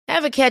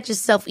Ever catch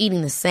yourself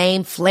eating the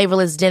same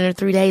flavorless dinner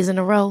 3 days in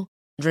a row?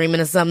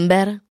 Dreaming of something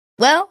better?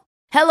 Well,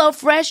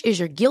 HelloFresh is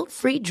your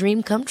guilt-free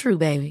dream come true,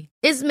 baby.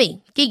 It's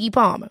me, Keke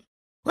Palmer.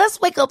 Let's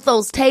wake up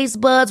those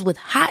taste buds with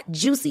hot,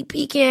 juicy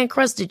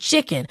pecan-crusted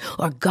chicken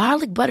or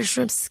garlic butter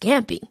shrimp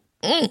scampi.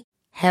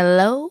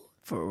 Hello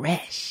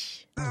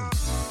Fresh.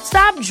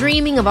 Stop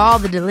dreaming of all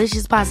the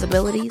delicious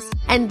possibilities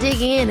and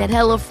dig in at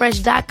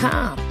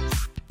HelloFresh.com.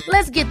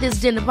 Let's get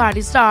this dinner party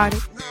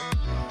started.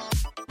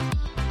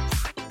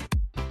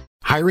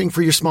 Hiring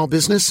for your small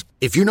business?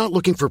 If you're not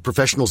looking for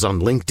professionals on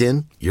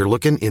LinkedIn, you're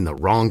looking in the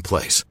wrong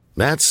place.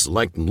 That's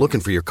like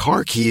looking for your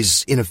car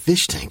keys in a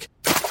fish tank.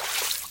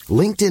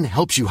 LinkedIn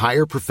helps you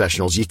hire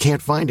professionals you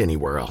can't find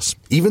anywhere else,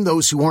 even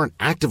those who aren't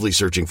actively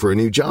searching for a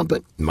new job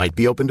but might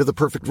be open to the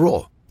perfect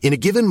role. In a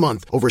given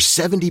month, over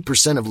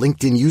 70% of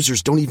LinkedIn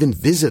users don't even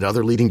visit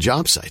other leading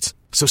job sites.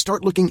 So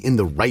start looking in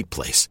the right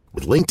place.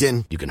 With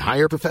LinkedIn, you can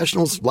hire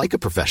professionals like a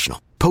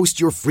professional.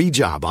 Post your free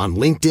job on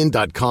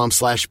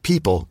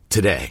linkedin.com/people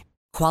today.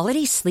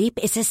 Quality sleep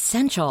is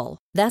essential.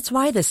 That's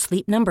why the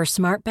Sleep Number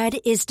Smart Bed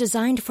is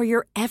designed for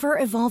your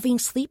ever-evolving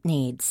sleep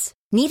needs.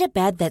 Need a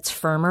bed that's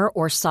firmer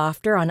or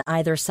softer on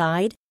either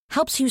side?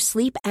 Helps you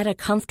sleep at a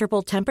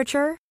comfortable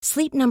temperature?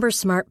 Sleep Number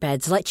Smart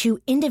Beds let you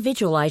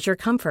individualize your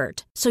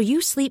comfort, so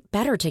you sleep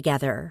better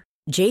together.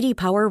 J.D.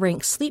 Power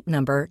ranks Sleep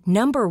Number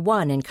number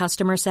 1 in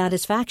customer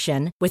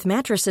satisfaction with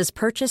mattresses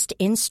purchased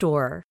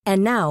in-store.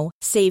 And now,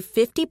 save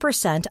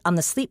 50% on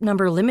the Sleep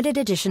Number Limited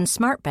Edition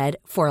Smart Bed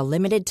for a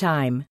limited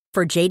time.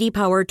 For J.D.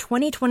 Power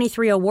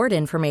 2023 award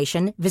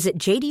information, visit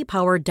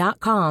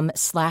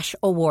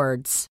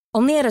jdpower.com/awards.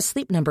 Only at a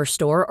Sleep Number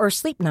store or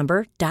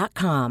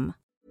sleepnumber.com.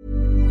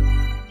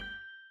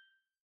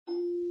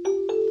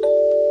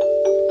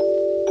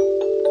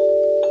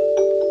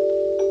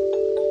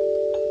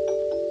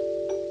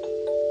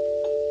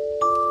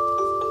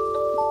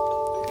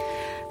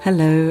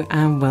 Hello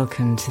and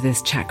welcome to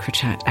this Chakra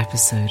Chat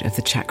episode of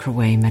the Chakra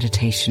Way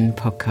Meditation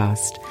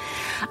Podcast.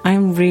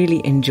 I'm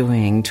really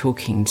enjoying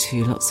talking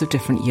to lots of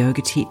different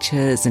yoga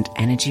teachers and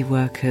energy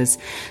workers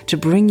to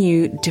bring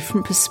you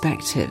different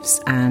perspectives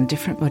and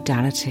different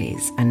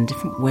modalities and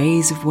different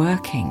ways of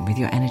working with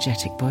your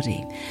energetic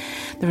body.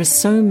 There are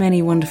so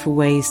many wonderful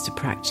ways to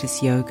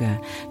practice yoga,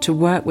 to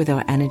work with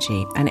our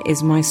energy, and it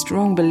is my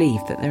strong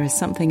belief that there is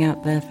something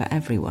out there for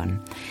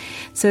everyone.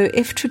 So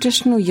if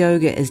traditional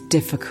yoga is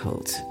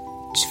difficult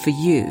for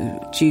you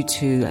due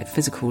to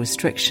physical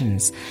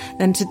restrictions,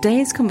 then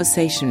today's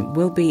conversation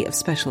will be of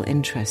special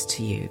interest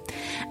to you.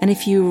 And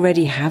if you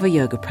already have a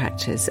yoga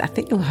practice, I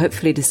think you'll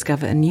hopefully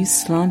discover a new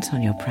slant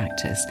on your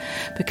practice,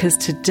 because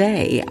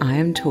today I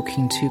am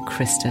talking to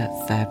Christa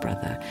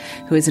Fairbrother,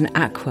 who is an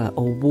Aqua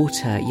or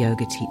water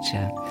yoga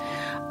teacher.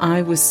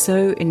 I was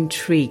so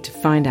intrigued to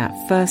find out,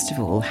 first of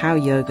all, how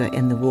yoga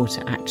in the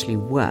water actually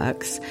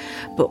works,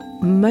 but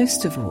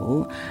most of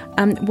all,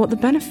 what the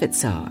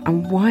benefits are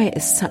and why it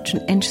is such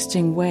an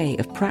interesting way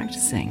of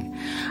practicing.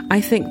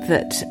 I think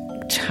that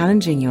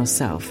challenging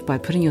yourself by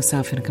putting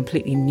yourself in a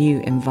completely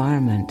new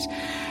environment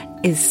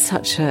is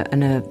such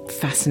a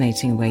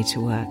fascinating way to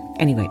work.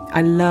 Anyway,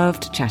 I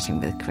loved chatting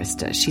with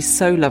Christa. She's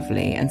so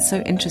lovely and so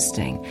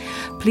interesting.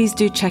 Please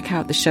do check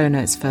out the show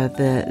notes for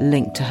the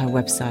link to her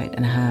website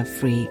and her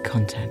free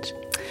content.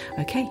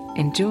 Okay,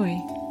 enjoy.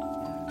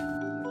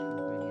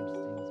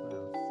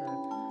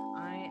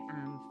 I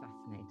am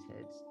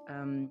fascinated.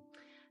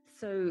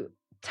 So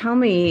tell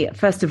me,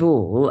 first of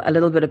all, a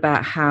little bit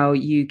about how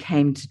you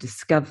came to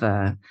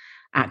discover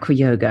Aqua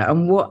Yoga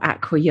and what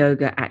Aqua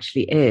Yoga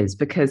actually is,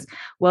 because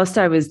whilst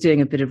I was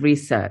doing a bit of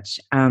research,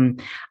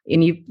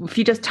 if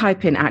you just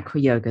type in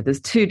Aqua Yoga,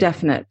 there's two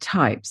definite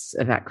types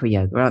of Aqua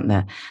Yoga, aren't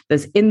there?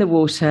 There's in the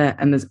water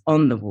and there's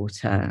on the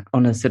water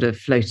on a sort of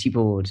floaty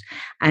board.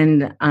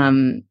 And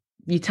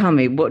you tell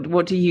me,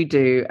 what do you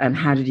do and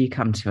how did you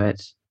come to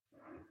it?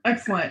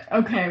 Excellent.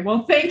 Okay.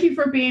 Well, thank you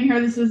for being here.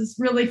 This is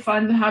really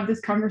fun to have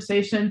this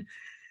conversation.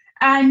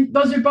 And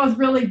those are both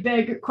really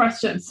big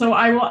questions. So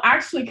I will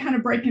actually kind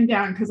of break them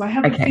down, because I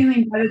have a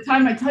feeling by the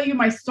time I tell you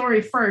my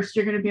story first,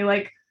 you're going to be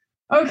like,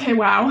 okay,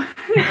 wow.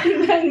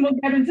 And then we'll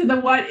get into the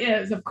what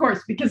is, of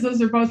course, because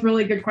those are both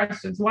really good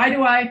questions. Why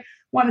do I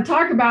want to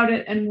talk about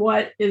it and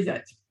what is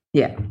it?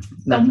 Yeah.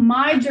 So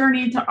my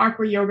journey to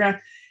Aqua Yoga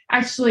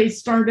actually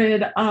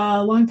started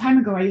a long time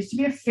ago. I used to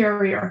be a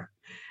farrier.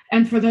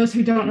 And for those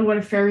who don't know what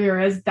a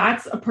farrier is,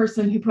 that's a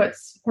person who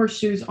puts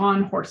horseshoes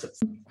on horses.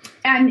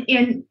 And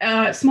in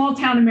small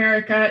town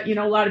America, a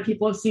lot of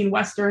people have seen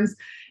Westerns,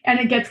 and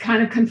it gets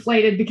kind of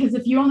conflated, because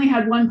if you only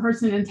had one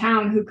person in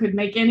town who could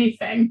make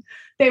anything,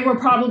 they were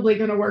probably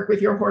going to work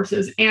with your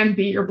horses and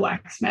be your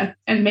blacksmith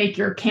and make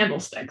your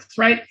candlesticks,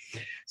 right?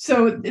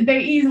 So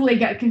they easily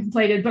get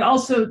conflated. But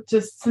also,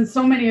 just since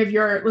so many of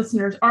your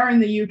listeners are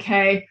in the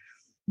UK,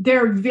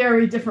 they're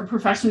very different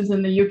professions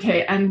in the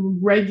UK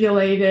and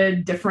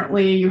regulated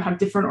differently. You have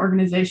different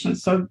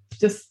organizations. So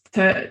just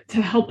to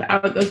help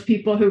out those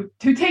people who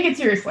take it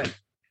seriously.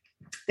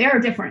 They are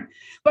different.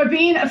 But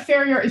being a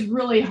farrier is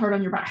really hard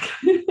on your back.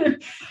 And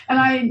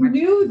I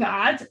knew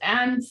that.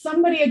 And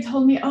somebody had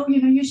told me, oh,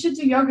 you should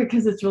do yoga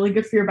because it's really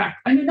good for your back.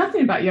 I knew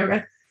nothing about yoga.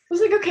 I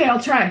was like, okay,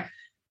 I'll try.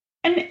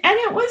 And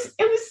it was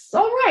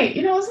all right.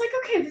 I was like,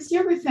 okay, this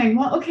yoga thing.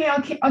 Well, okay,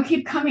 I'll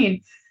keep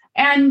coming.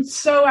 And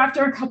so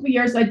after a couple of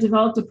years, I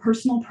developed a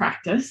personal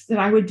practice that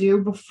I would do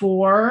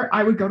before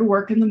I would go to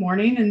work in the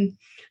morning, and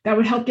that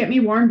would help get me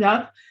warmed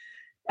up.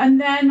 And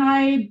then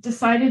I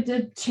decided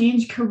to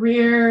change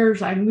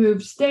careers. I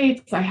moved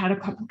states. I had a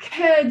couple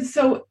kids.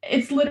 So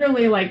it's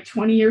literally like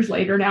 20 years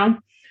later now.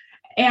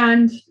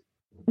 And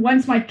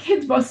once my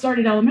kids both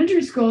started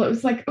elementary school, it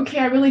was like, okay,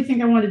 I really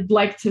think I wanted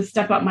to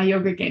step up my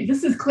yoga game.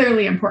 This is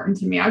clearly important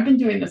to me. I've been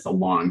doing this a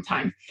long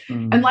time.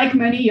 And like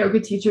many yoga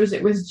teachers,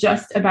 it was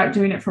just about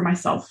doing it for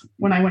myself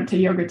when I went to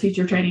yoga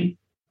teacher training.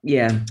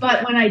 Yeah.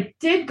 But when I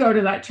did go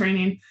to that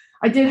training,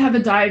 I did have a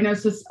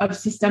diagnosis of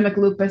systemic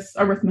lupus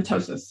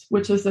erythematosus,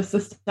 which is a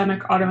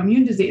systemic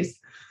autoimmune disease.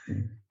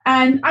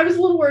 And I was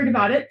a little worried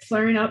about it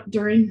flaring up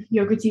during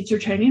yoga teacher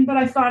training, but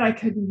I thought I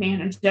could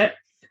manage it.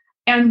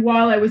 And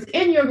while I was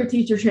in yoga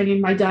teacher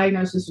training, my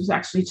diagnosis was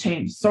actually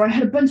changed. So I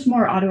had a bunch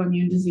more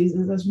autoimmune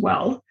diseases as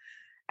well.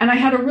 And I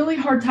had a really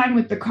hard time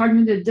with the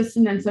cognitive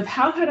dissonance of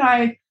how had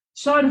I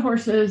shod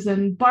horses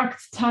and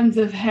bucked tons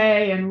of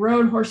hay and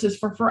rode horses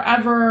for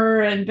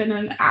forever and been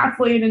an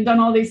athlete and done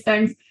all these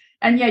things.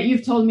 And yet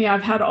you've told me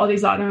I've had all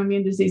these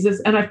autoimmune diseases,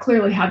 and I've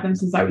clearly had them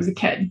since I was a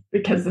kid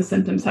because the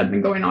symptoms had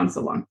been going on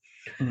so long.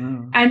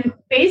 And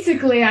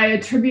basically I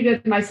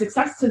attributed my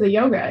success to the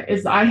yoga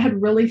is I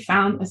had really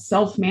found a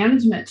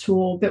self-management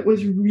tool that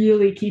was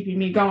really keeping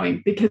me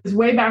going, because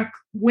way back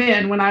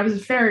when I was a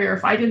farrier,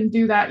 if I didn't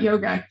do that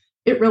yoga,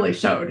 it really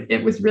showed.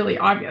 It was really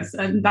obvious.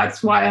 And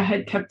that's why I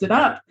had kept it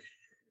up.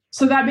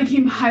 So that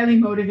became highly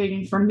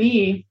motivating for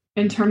me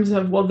in terms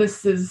of, well,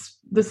 this is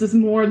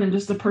more than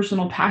just a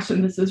personal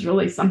passion. This is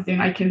really something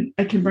I can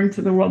bring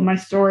to the world, my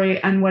story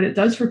and what it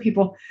does for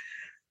people.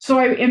 So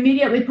I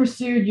immediately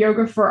pursued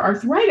yoga for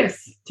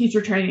arthritis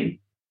teacher training,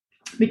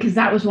 because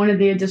that was one of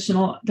the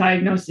additional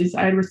diagnoses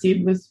I had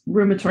received was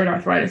rheumatoid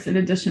arthritis in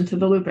addition to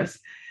the lupus.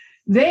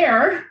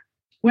 There,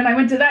 when I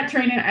went to that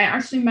training, I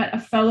actually met a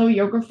fellow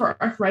yoga for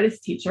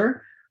arthritis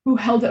teacher who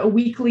held a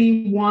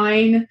weekly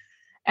wine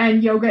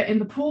and yoga in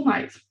the pool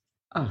night.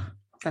 Oh,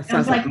 that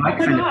sounds like my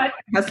kind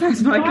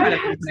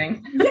of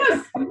thing.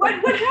 Yes.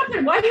 What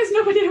happened? Why has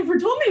nobody ever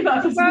told me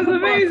about this? That's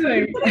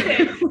amazing.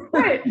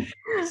 Right.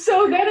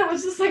 So then it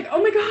was just like,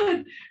 oh my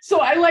God. So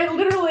I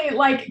literally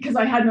because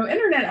I had no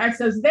internet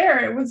access there,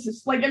 it was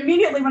just like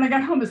immediately when I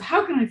got home is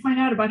how can I find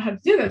out about how to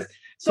do this?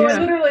 So I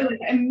literally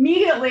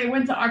immediately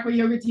went to Aqua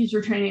yoga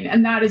teacher training,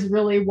 and that is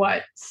really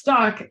what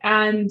stuck.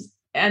 And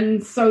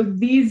so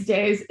these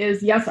days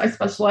is, yes, I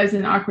specialize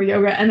in Aqua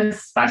yoga, and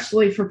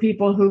especially for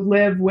people who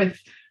live with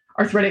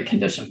arthritic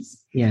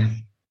conditions. Yeah.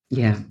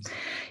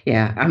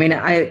 I mean,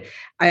 I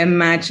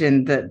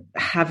imagine that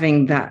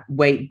having that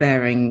weight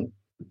bearing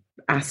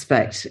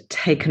aspect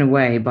taken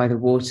away by the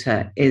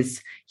water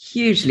is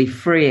hugely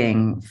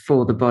freeing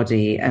for the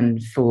body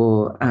and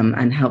for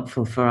and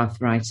helpful for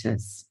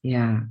arthritis.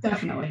 Yeah,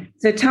 definitely.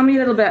 So tell me a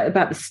little bit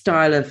about the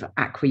style of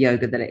aqua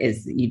yoga that it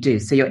is that you do.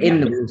 So you're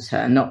in the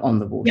water, not on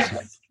the water.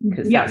 Yes.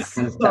 That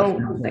sounds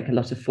like a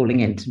lot of falling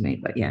into me,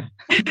 but yeah.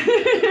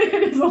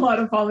 It is a lot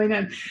of falling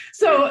in.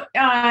 So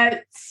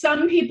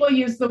some people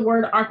use the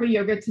word aqua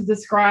yoga to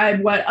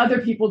describe what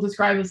other people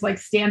describe as like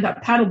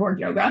stand-up paddleboard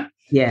yoga.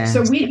 Yeah.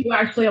 So we do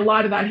actually a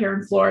lot of that here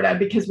in Florida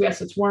because we have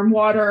such warm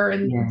water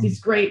and these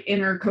great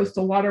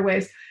intercoastal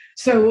waterways.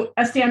 So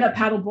a stand-up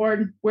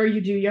paddleboard where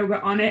you do yoga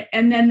on it.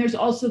 And then there's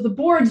also the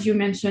boards you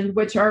mentioned,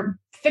 which are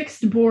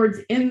fixed boards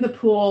in the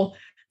pool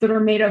that are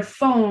made of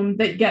foam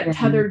that get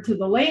tethered to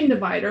the lane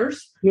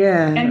dividers.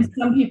 Yeah. And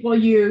some people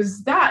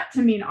use that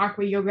to mean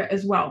aqua yoga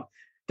as well.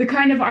 The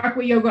kind of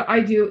aqua yoga I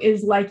do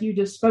is like you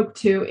just spoke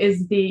to,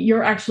 is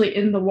you're actually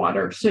in the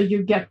water. So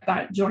you get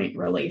that joint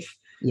relief.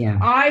 Yeah.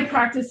 I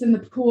practice in the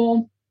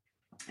pool,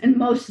 and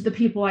most of the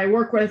people I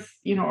work with,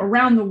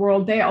 around the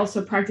world, they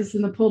also practice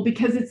in the pool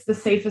because it's the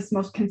safest,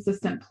 most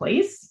consistent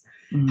place.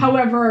 Mm.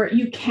 However,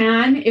 you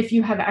can, if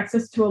you have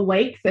access to a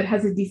lake that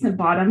has a decent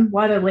bottom. A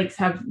lot of lakes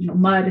have,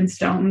 mud and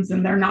stones,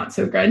 and they're not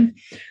so good.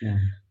 Yeah.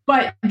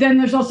 But then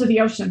there's also the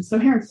ocean. So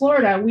here in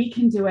Florida, we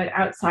can do it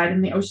outside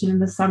in the ocean in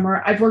the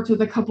summer. I've worked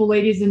with a couple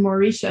ladies in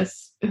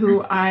Mauritius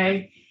who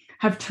I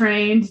have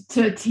trained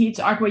to teach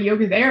aqua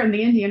yoga there in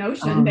the Indian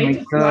Ocean. Oh they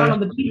just go out on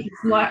the beach.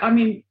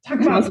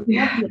 Talk about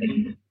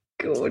lovely.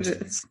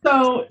 Gorgeous.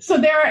 So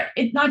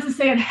it's not to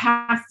say it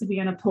has to be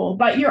in a pool,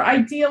 but you're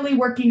ideally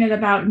working at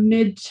about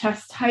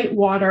mid-chest height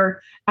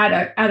water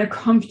at a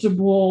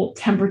comfortable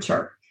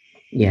temperature.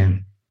 Yeah.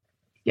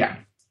 Yeah.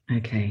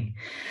 Okay.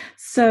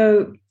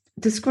 So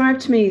describe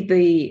to me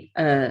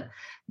because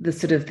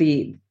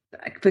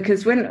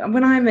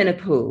when I'm in a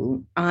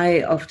pool,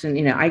 I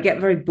often, I get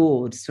very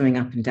bored swimming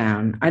up and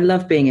down. I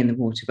love being in the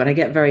water, but I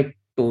get very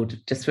board,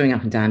 just swimming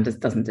up and down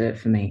doesn't do it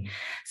for me.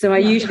 So I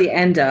usually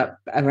end up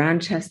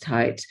around chest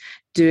height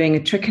doing a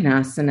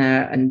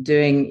trikonasana and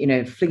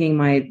doing, flinging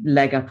my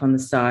leg up on the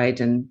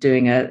side and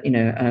doing a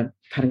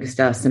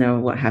Padangusthasana or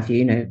what have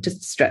you,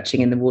 just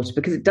stretching in the water,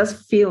 because it does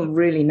feel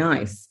really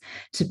nice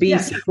to be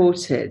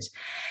supported.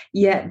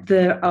 Yet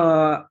there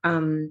are,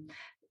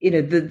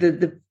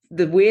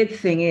 the weird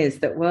thing is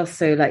that,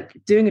 so like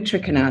doing a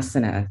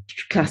trikonasana,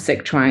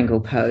 classic triangle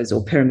pose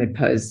or pyramid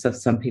pose,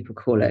 as some people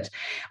call it,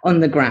 on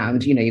the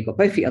ground, you've got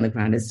both feet on the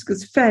ground,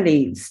 it's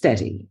fairly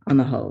steady on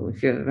the whole.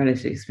 If you're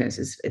relatively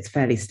experienced, it's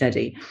fairly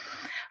steady.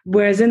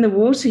 Whereas in the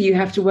water, you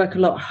have to work a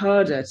lot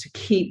harder to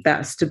keep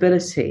that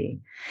stability.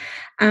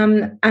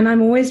 And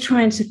I'm always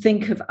trying to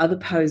think of other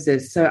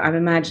poses. So I'm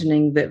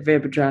imagining that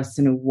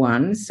Virabhadrasana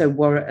 1, so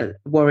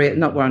warrior,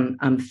 not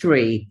 1,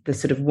 3, the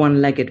sort of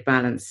one-legged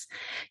balance.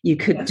 You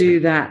could do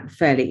that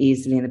fairly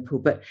easily in the pool.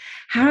 But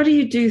how do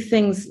you do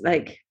things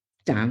like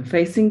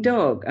down-facing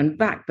dog and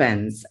back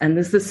bends? And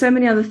there's so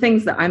many other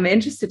things that I'm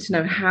interested to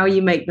know how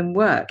you make them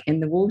work in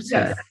the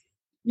water.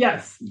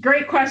 Yes.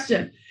 Great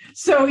question.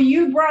 So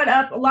you brought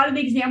up a lot of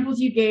the examples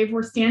you gave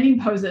were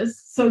standing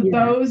poses. So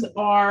those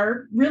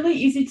are really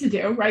easy to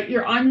do, right?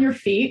 You're on your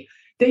feet.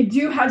 They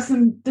do have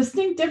some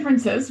distinct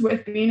differences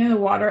with being in the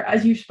water,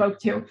 as you spoke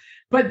to,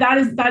 but that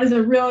is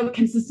a real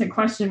consistent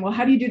question. Well,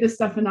 how do you do this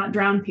stuff and not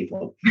drown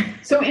people?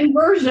 So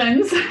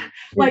inversions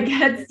like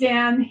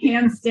headstand,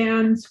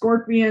 handstand,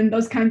 scorpion,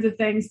 those kinds of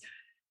things.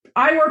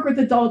 I work with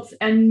adults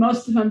and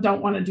most of them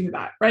don't want to do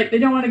that, right? They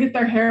don't want to get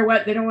their hair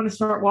wet. They don't want to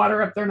snort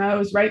water up their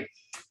nose, right?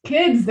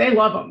 Kids, they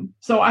love them.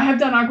 So I have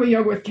done aqua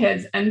yoga with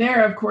kids and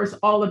they're, of course,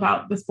 all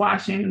about the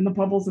splashing and the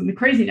bubbles and the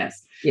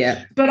craziness.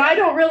 Yeah. But I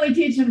don't really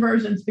teach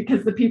inversions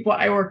because the people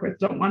I work with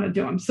don't want to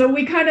do them. So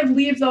we kind of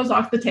leave those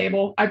off the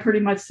table. I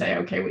pretty much say,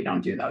 okay, we don't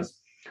do those.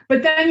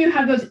 But then you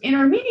have those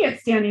intermediate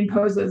standing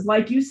poses,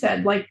 like you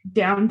said, like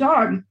down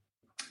dog.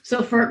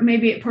 So for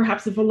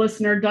perhaps if a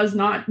listener does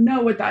not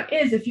know what that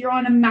is, if you're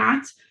on a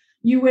mat,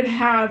 you would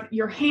have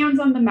your hands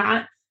on the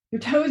mat,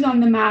 your toes on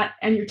the mat,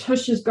 and your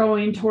tush is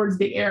going towards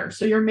the air.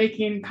 So you're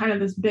making kind of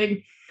this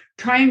big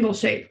triangle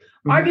shape.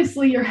 Mm-hmm.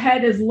 Obviously, your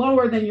head is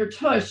lower than your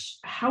tush.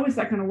 How is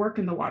that going to work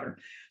in the water?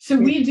 So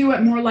we do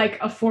it more like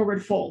a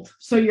forward fold.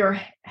 So your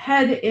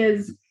head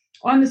is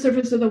on the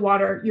surface of the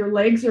water. Your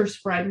legs are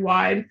spread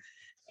wide.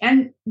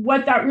 And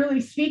what that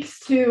really speaks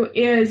to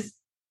is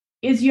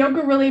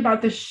yoga really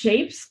about the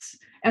shapes?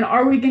 And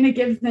are we going to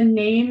give the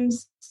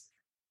names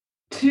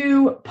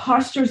to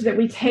postures that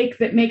we take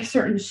that make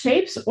certain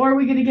shapes? Or are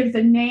we going to give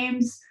the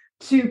names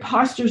to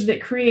postures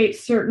that create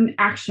certain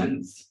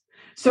actions?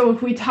 So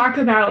if we talk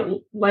about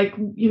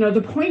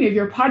the point of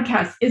your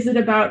podcast, is it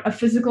about a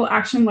physical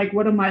action? Like,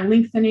 what am I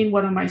lengthening?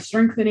 What am I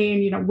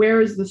strengthening?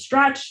 Where is the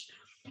stretch?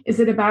 Is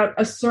it about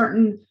a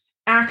certain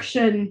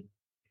action,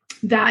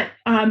 that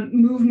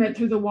movement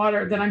through the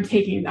water that I'm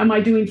taking? Am I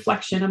doing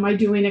flexion? Am I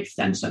doing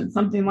extension?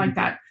 Something like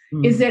that.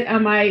 Mm-hmm.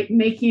 Am I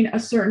making a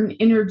certain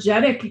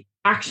energetic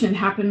action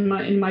happen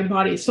in my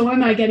body? So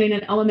am I getting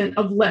an element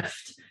of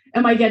lift?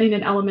 Am I getting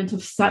an element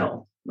of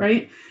settle?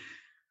 Right.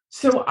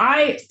 So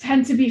I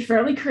tend to be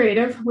fairly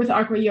creative with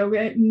aqua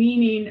yoga,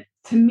 meaning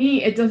to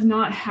me, it does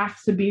not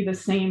have to be the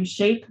same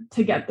shape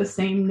to get the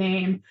same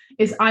name.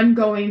 I'm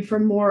going for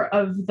more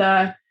of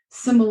the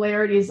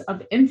similarities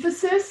of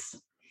emphasis.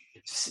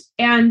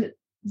 And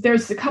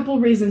there's a couple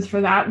reasons for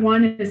that.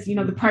 One is,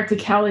 the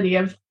practicality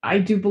of, I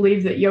do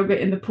believe that yoga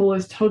in the pool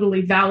is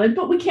totally valid,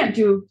 but we can't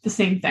do the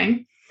same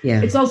thing.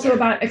 Yeah. It's also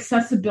about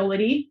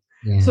accessibility.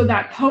 Yeah. So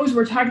that pose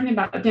we're talking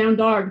about, down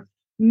dog,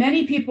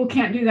 many people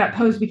can't do that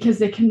pose because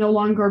they can no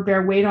longer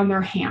bear weight on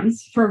their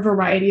hands for a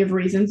variety of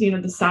reasons.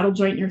 The saddle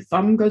joint in your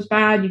thumb goes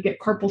bad, you get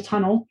carpal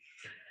tunnel.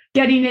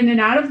 Getting in and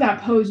out of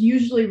that pose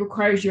usually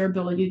requires your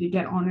ability to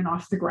get on and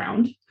off the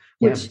ground,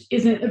 which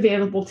isn't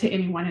available to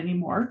anyone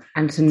anymore.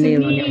 And to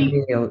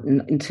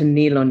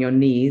kneel on your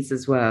knees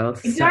as well.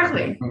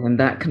 Exactly. So, and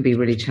that can be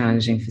really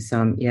challenging for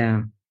some.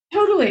 Yeah.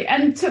 Totally.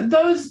 And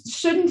those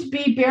shouldn't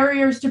be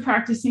barriers to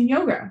practicing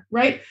yoga,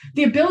 right?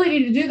 The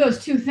ability to do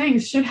those two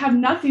things should have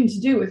nothing to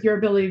do with your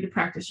ability to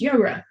practice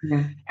yoga.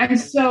 Yeah. And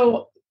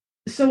so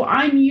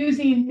I'm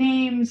using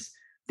names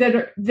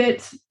that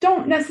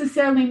don't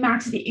necessarily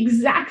match the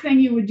exact thing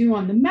you would do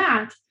on the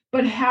mat,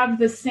 but have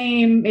the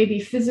same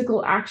maybe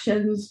physical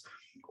actions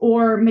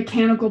or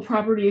mechanical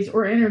properties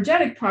or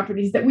energetic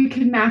properties that we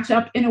can match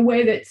up in a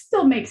way that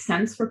still makes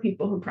sense for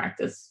people who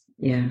practice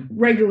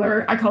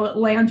regular, I call it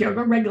land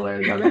yoga,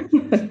 regular yoga,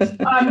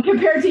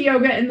 compared to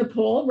yoga in the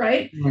pool,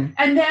 right? Yeah.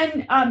 And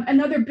then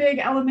another big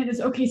element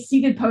is,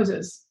 seated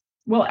poses.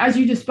 Well, as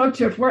you just spoke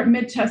to, if we're at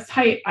mid-chest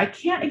height, I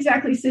can't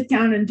exactly sit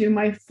down and do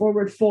my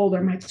forward fold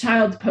or my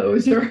child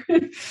pose or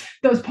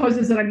those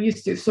poses that I'm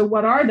used to. So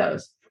what are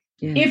those?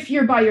 Yeah. If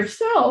you're by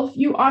yourself,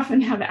 you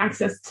often have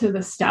access to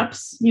the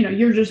steps.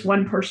 You're just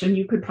one person,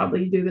 you could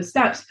probably do the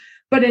steps.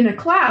 But in a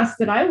class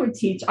that I would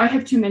teach, I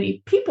have too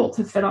many people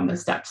to fit on the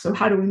steps. So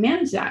how do we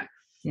manage that?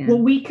 Yeah. Well,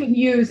 we could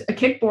use a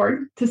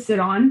kickboard to sit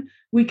on.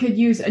 We could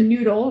use a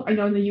noodle. I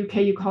know in the UK,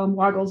 you call them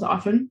woggles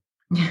often.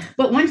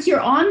 But once you're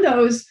on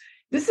those,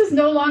 this is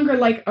no longer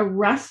like a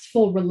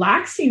restful,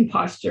 relaxing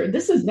posture.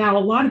 This is now a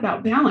lot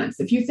about balance.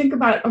 If you think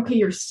about, okay,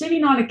 you're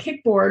sitting on a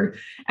kickboard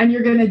and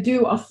you're going to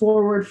do a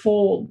forward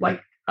fold,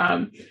 like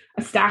a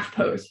staff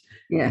pose.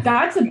 Yeah.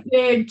 That's a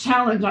big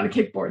challenge on a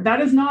kickboard.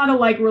 That is not a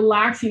like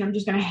relaxing, I'm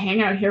just going to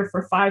hang out here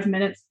for 5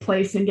 minutes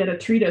place and get a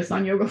treatise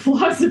on yoga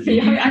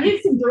philosophy. I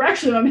need some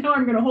direction on how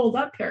I'm going to hold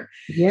up here.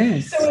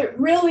 Yes. So it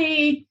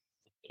really,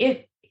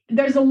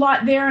 there's a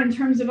lot there in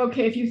terms of,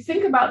 okay, if you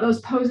think about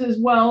those poses,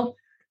 well,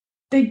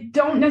 they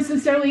don't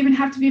necessarily even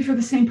have to be for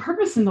the same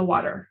purpose in the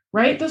water,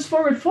 right? Those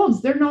forward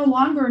folds, they're no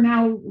longer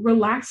now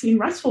relaxing,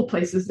 restful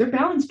places. They're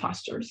balance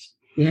postures.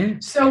 Yeah.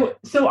 So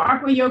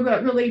Aqua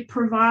Yoga really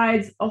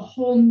provides a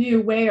whole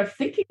new way of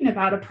thinking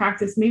about a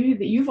practice, maybe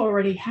that you've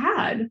already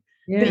had,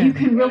 that you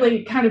can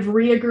really kind of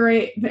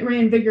reinvigorate,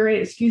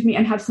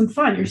 and have some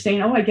fun. You're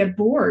saying, oh, I get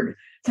bored.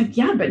 It's like,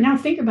 yeah, but now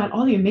think about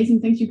all the amazing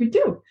things you could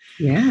do.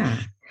 Yeah.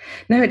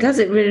 No, it does.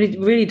 It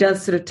really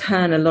does sort of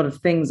turn a lot of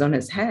things on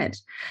its head,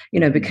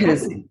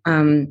 because,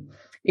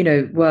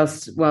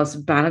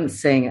 whilst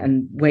balancing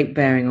and weight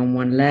bearing on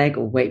one leg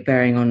or weight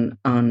bearing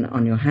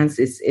on your hands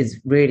is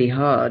really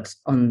hard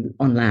on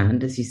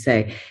land, as you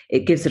say,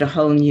 it gives it a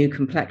whole new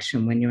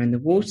complexion when you're in the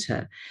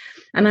water.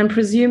 And I'm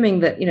presuming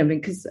that,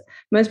 because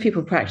most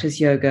people practice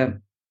yoga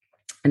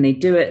and they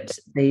do it,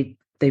 they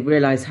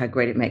realize how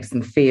great it makes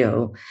them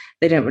feel.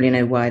 They don't really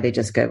know why. They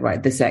just go,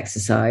 right, this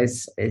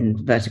exercise, in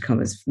inverted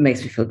commas,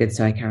 makes me feel good,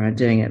 so I carry on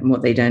doing it. And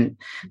what they don't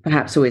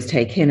perhaps always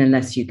take in,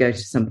 unless you go to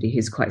somebody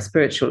who's quite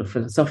spiritual or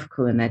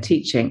philosophical in their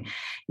teaching,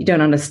 you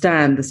don't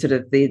understand the sort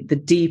of the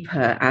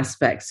deeper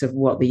aspects of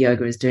what the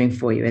yoga is doing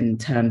for you in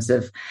terms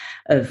of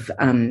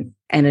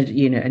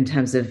energy, in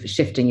terms of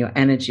shifting your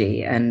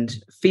energy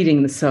and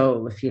feeding the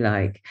soul, if you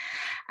like.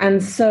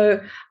 And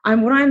so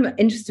I'm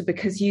interested,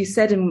 because you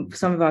said in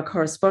some of our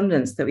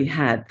correspondence that we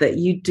had that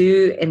you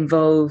do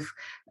involve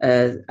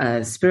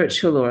a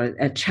spiritual or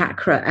a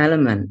chakra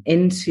element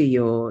into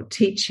your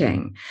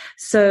teaching.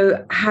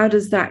 So how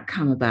does that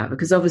come about?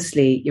 Because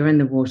obviously you're in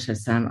the water,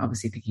 so I'm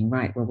obviously thinking,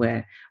 right,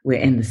 well, we're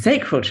in the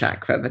sacral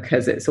chakra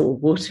because it's all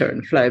water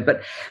and flow.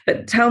 But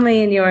tell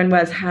me in your own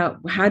words,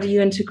 how do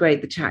you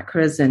integrate the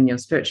chakras and your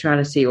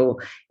spirituality, or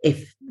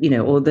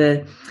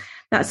that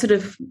sort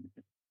of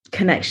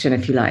connection,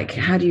 if you like?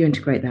 How do you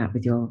integrate that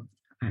with your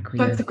Aqua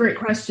Yoga? That's a great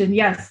question.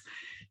 Yes.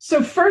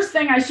 So first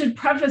thing I should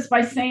preface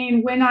by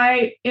saying, when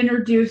I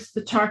introduce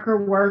the chakra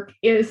work,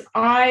 is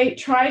I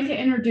try to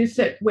introduce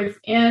it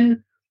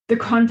within the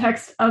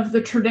context of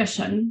the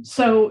tradition.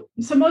 So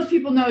most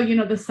people know,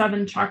 the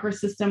 7 chakra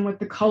system with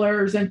the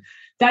colors, and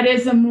that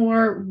is a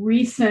more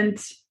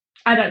recent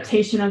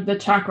adaptation of the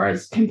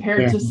chakras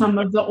compared to some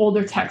of the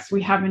older texts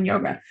we have in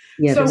yoga.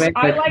 Yeah, so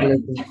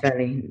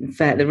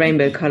the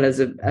rainbow colors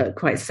are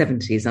quite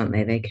 70s, aren't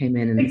they? They came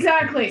in.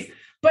 Exactly.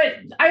 But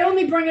I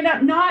only bring it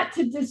up not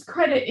to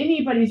discredit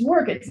anybody's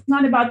work. It's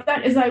not about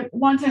that. Is I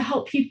want to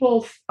help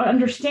people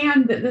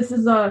understand that this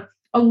is a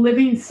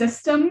living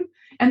system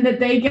and that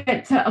they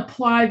get to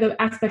apply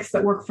the aspects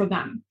that work for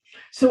them.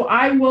 So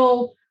I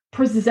will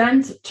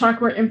present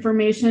chakra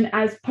information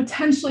as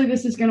potentially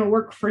this is going to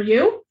work for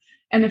you.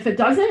 And if it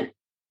doesn't,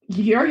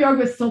 your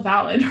yoga is still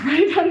valid,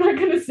 right? I'm not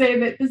going to say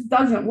that this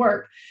doesn't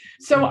work.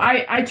 So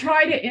I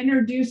try to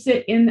introduce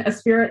it in a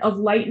spirit of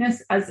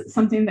lightness as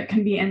something that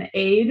can be an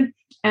aid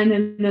and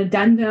an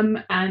addendum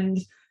and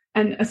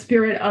a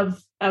spirit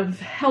of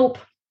help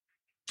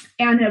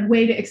and a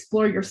way to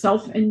explore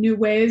yourself in new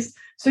ways.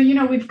 So,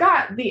 we've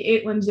got the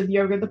 8 limbs of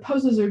yoga. The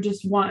poses are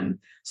just one.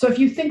 So if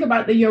you think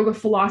about the yoga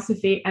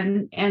philosophy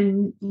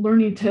and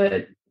learning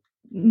to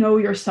know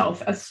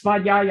yourself as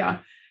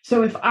svadhyaya.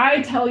 So if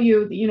I tell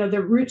you,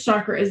 the root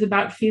chakra is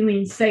about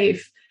feeling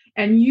safe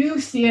and you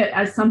see it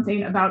as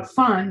something about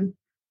fun,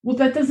 well,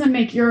 that doesn't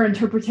make your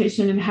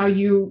interpretation and how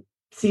you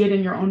see it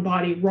in your own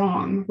body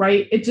wrong,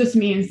 right? It just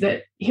means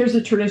that here's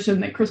a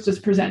tradition that Christa's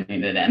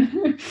presenting it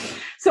in.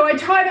 So I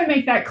try to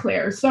make that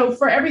clear. So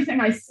for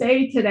everything I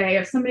say today,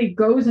 if somebody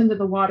goes into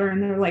the water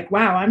and they're like,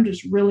 wow, I'm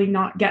just really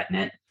not getting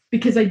it,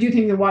 because I do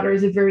think the water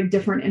is a very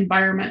different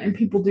environment and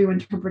people do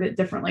interpret it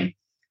differently,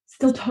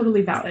 still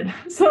totally valid.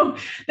 So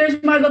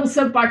there's my little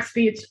soapbox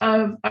speech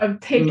of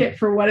take it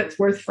for what it's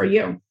worth for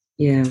you.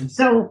 Yeah.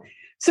 So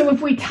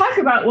if we talk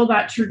about,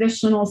 that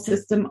traditional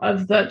system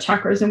of the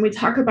chakras, and we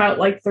talk about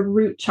like the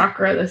root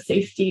chakra, the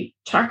safety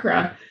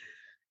chakra,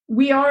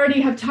 we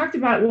already have talked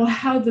about,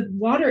 how the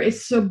water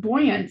is so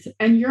buoyant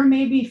and you're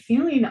maybe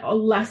feeling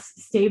less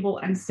stable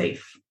and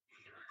safe.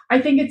 I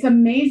think it's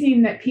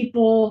amazing that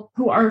people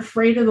who are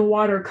afraid of the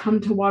water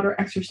come to water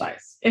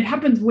exercise. It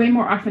happens way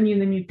more often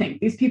than you think.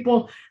 These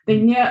people,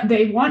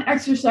 they want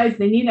exercise,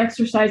 they need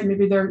exercise.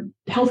 Maybe their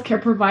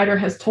healthcare provider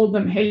has told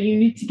them, hey, you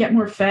need to get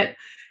more fit.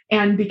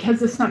 And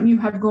because of something you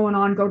have going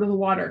on, go to the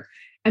water.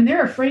 And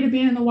they're afraid of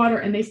being in the water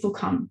and they still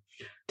come.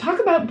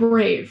 Talk about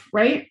brave,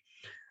 right?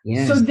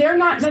 Yes. So they're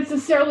not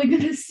necessarily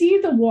going to see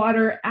the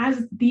water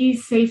as the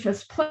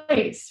safest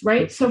place,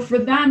 right? So for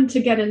them to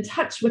get in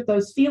touch with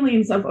those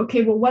feelings of,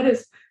 okay,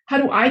 how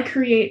do I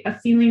create a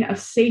feeling of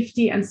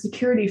safety and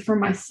security for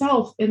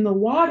myself in the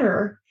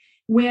water?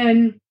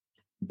 when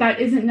that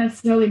isn't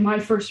necessarily my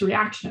first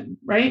reaction,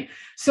 right?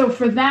 So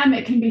for them,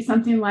 it can be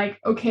something like,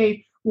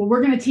 okay, well,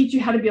 we're going to teach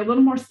you how to be a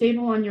little more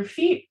stable on your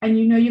feet. And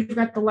you've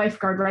got the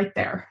lifeguard right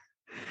there.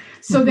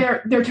 So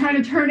they're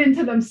trying to turn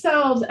into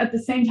themselves at the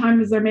same time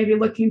as they're maybe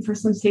looking for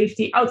some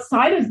safety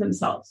outside of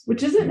themselves,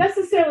 which isn't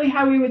necessarily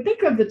how we would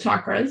think of the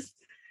chakras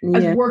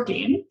as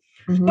working.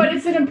 But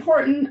it's an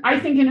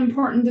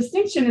important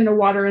distinction in a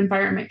water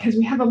environment because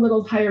we have a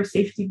little higher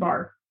safety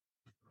bar.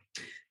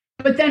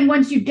 But then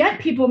once you get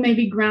people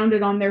maybe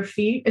grounded on their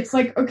feet, it's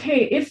like,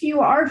 okay, if you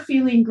are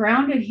feeling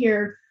grounded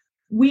here,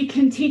 we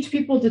can teach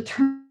people to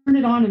turn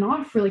it on and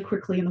off really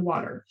quickly in the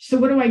water. So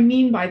what do I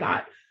mean by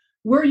that?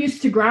 We're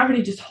used to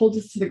gravity just holds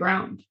us to the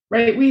ground,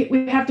 right? We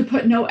have to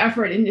put no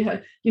effort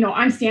into,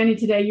 I'm standing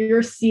today,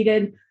 you're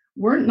seated.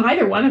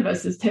 Neither one of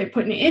us is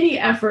putting any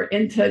effort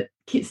into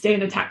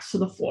staying attached to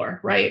the floor,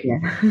 right?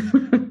 Yeah.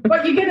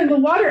 But you get in the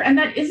water and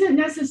that isn't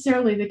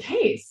necessarily the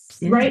case,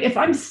 right? If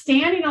I'm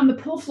standing on the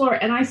pool floor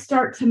and I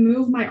start to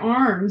move my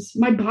arms,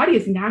 my body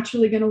is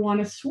naturally going to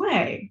want to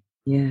sway.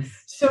 Yes.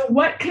 So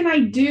what can I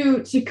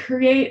do to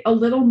create a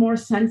little more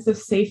sense of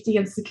safety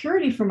and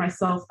security for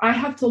myself? I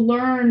have to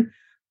learn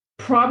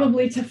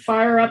probably to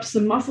fire up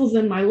some muscles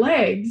in my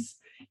legs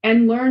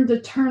and learn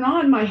to turn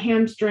on my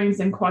hamstrings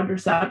and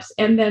quadriceps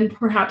and then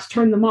perhaps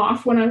turn them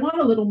off when I want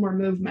a little more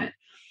movement.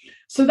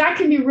 So that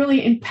can be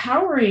really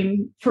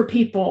empowering for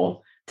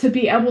people to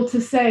be able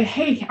to say,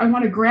 hey, I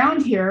want to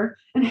ground here,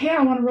 and hey,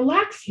 I want to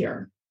relax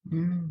here.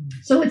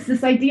 So it's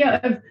this idea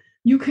of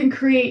you can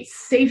create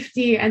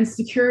safety and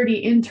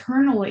security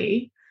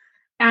internally.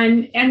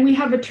 And we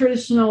have a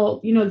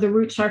traditional, the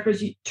root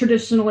chakras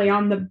traditionally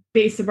on the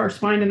base of our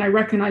spine. And I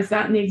recognize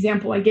that. And the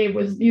example I gave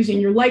was using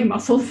your leg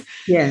muscles.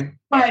 Yeah.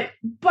 But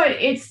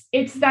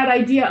it's that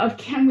idea of,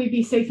 can we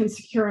be safe and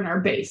secure in our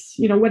base,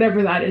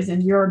 whatever that is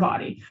in your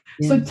body.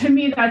 Yeah. So to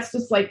me, that's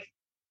just like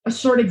a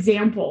short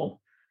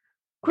example,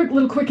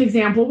 quick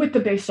example with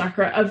the base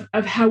chakra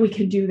of how we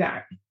can do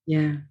that.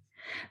 Yeah.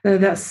 No,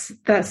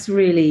 that's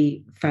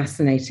really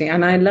fascinating.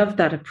 And I love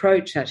that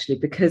approach, actually,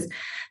 because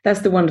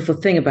that's the wonderful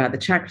thing about the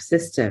chakra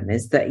system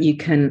is that you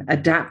can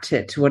adapt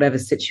it to whatever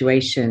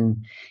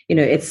situation.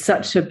 It's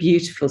such a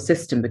beautiful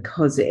system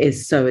because it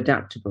is so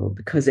adaptable,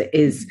 because it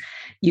is,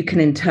 you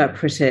can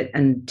interpret it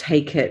and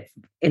take it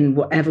in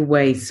whatever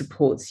way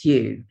supports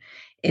you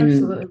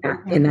in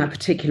that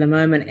particular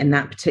moment, in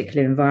that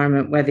particular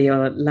environment, whether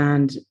you're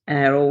land,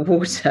 air, or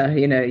water.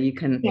 You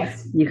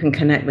can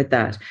connect with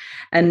that.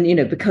 And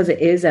because it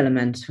is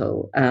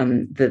elemental,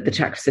 the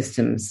chakra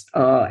systems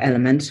are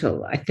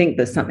elemental. I think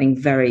there's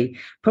something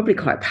probably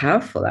quite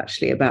powerful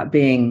actually about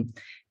being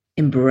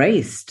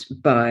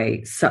embraced by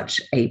such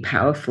a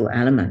powerful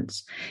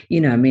element.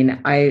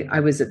 I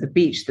was at the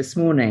beach this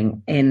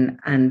morning and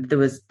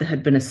there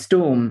had been a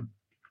storm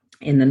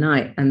in the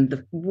night, and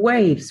the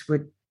waves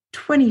were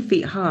 20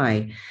 feet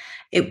high.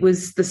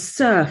 The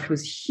surf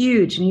was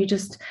huge. And you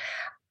just,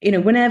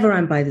 whenever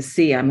I'm by the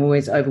sea, I'm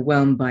always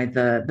overwhelmed by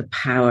the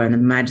power and the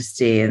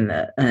majesty and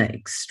the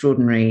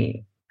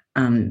extraordinary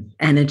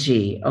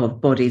energy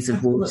of bodies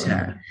of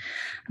water.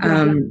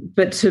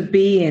 But to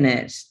be in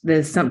it,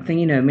 there's something,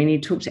 you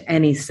talk to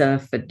any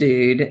surfer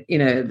dude,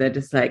 they're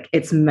just like,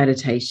 it's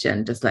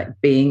meditation, just like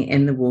being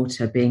in the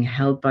water, being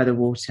held by the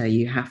water.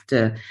 You have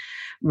to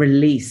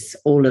release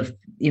all of,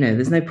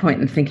 there's no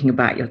point in thinking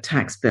about your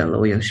tax bill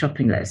or your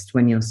shopping list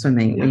when you're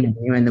swimming.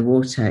 You're in the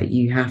water,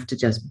 you have to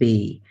just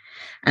be.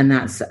 And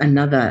that's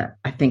another,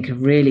 I think, a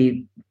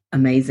really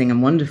amazing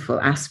and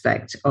wonderful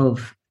aspect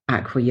of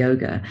Aqua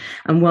yoga.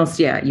 And whilst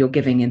you're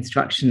giving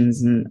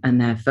instructions and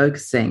they're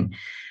focusing,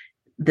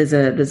 there's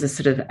a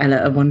sort of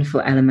a wonderful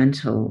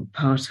elemental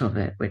part of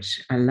it,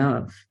 which I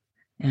love.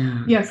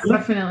 Yes,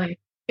 definitely.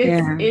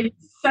 It's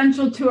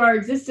essential to our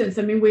existence.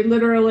 I mean, we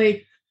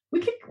literally, we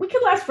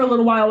could last for a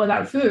little while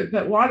without food,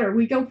 but water,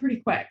 we go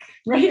pretty quick,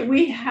 right?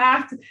 We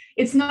have to,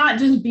 it's not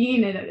just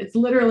being in it. It's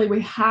literally,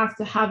 we have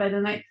to have it.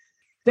 And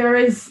there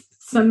is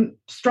some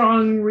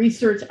strong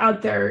research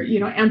out there,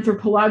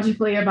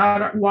 anthropologically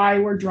about why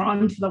we're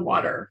drawn to the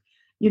water,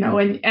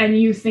 and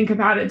you think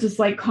about it just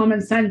like common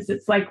sense.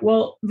 It's like,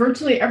 well,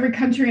 virtually every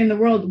country in the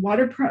world,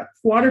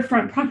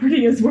 waterfront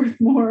property is worth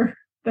more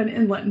than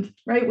inland,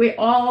 right? We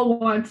all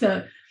want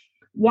to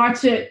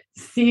watch it,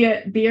 see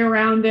it, be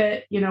around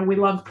it. We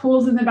love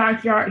pools in the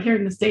backyard. Here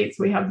in the States,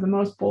 we have the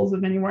most pools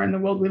of anywhere in the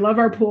world. We love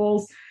our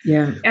pools.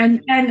 Yeah.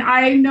 And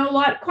I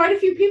know quite a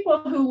few people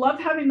who love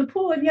having the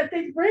pool, and yet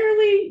they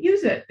rarely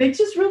use it. They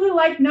just really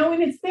like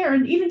knowing it's there.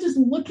 And even just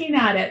looking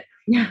at it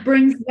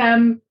brings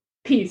them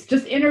peace,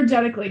 just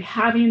energetically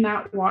having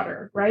that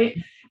water, right?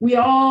 We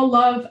all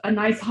love a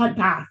nice hot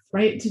bath,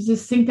 right? To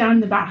just sink down in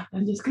the bath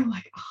and just go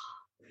like, oh.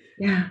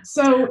 Yeah.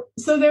 So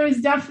there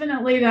is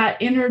definitely that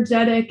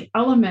energetic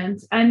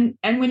element. And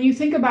when you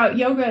think about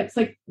yoga, it's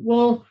like,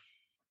 well,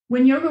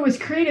 when yoga was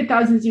created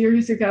thousands of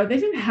years ago, they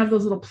didn't have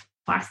those little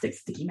plastic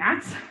sticky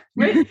mats,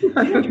 right? You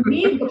don't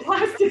need the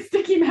plastic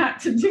sticky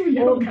mat to do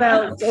yoga. All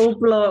belts, all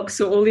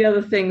blocks, or all the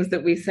other things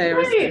that we say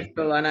are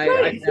essential. And I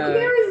know. So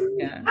there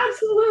is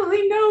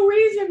absolutely no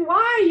reason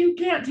why you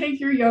can't take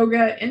your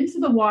yoga into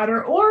the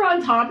water or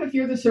on top if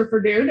you're the surfer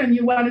dude and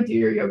you want to do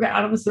your yoga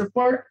out on the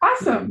surfboard.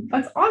 Awesome.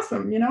 That's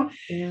awesome,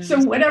 Yeah. So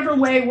whatever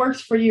way works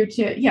for you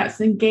to,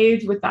 yes,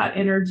 engage with that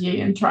energy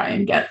and try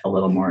and get a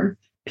little more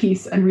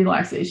peace and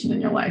relaxation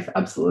in your life.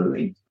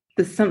 Absolutely.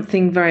 There's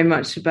something very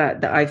much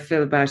about that I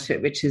feel about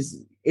it, which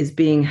is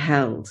being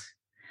held.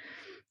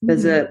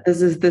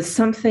 There's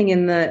something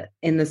in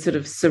the sort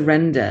of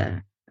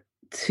surrender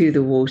to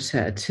the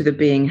water, to the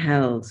being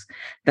held,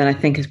 that I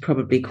think is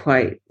probably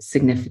quite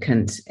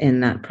significant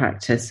in that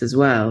practice as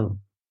well.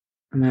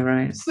 Am I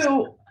right?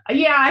 So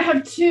yeah, I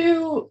have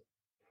two.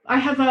 I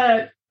have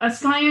a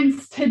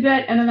science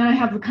tidbit, and then I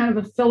have a kind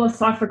of a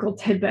philosophical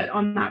tidbit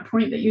on that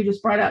point that you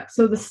just brought up.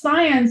 So the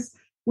science,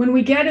 when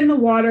we get in the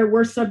water,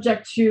 we're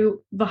subject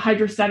to the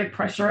hydrostatic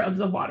pressure of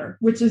the water,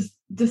 which is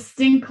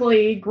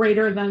distinctly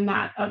greater than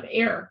that of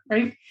air,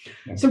 right?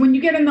 Yeah. So when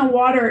you get in the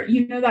water,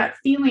 that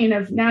feeling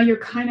of now you're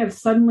kind of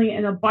suddenly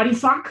in a body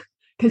sock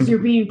because you're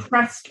being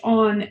pressed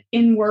on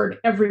inward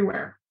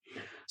everywhere.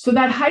 So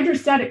that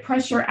hydrostatic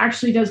pressure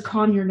actually does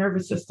calm your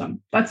nervous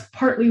system. That's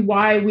partly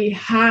why we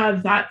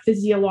have that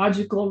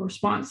physiological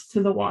response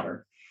to the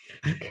water.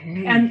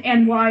 Okay.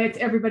 And why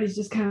everybody's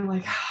just kind of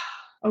like,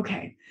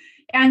 okay.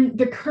 And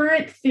the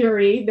current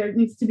theory, there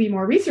needs to be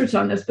more research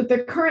on this, but the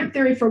current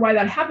theory for why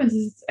that happens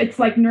is it's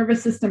like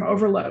nervous system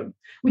overload.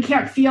 We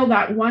can't feel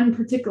that one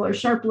particular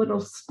sharp little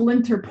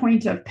splinter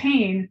point of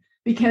pain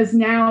because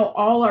now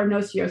all our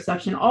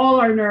nociception,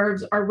 all our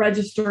nerves are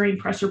registering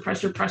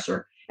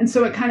pressure. And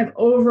so it kind of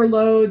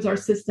overloads our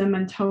system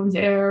and tones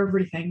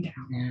everything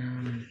down.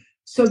 Yeah.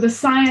 So the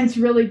science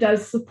really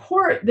does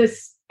support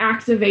this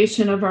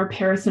activation of our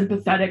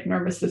parasympathetic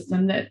nervous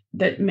system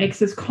that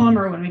makes us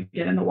calmer when we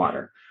get in the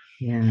water.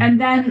 Yeah. And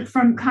then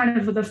from kind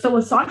of the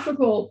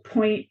philosophical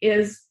point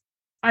is,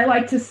 I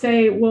like to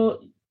say,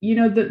 well,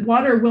 the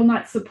water will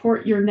not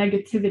support your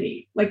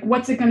negativity. Like,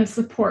 what's it going to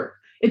support?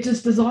 It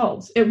just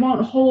dissolves. It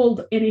won't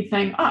hold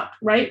anything up,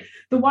 right?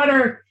 The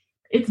water,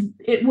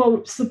 it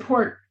will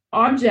support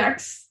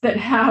objects that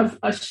have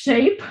a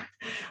shape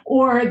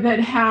or that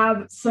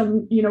have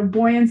some,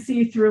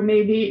 buoyancy through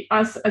maybe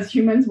us as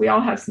humans. We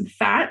all have some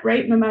fat,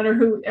 right? No matter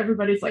who,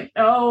 everybody's like,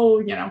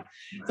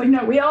 it's like,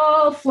 no, we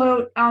all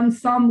float on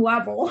some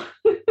level.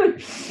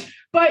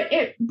 But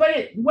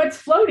what's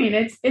floating?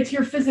 It's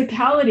your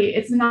physicality.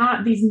 It's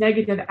not these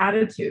negative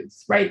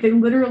attitudes, right? They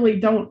literally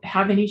don't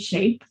have any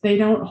shape. They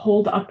don't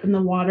hold up in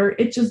the water.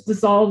 It just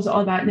dissolves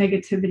all that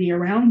negativity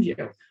around you.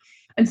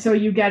 And so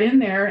you get in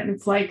there and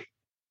it's like,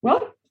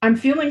 well, I'm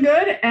feeling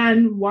good.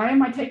 And why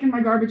am I taking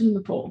my garbage in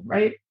the pool,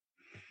 right?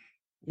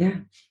 Yeah,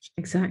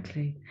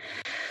 exactly.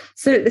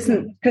 So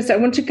listen, Christa, I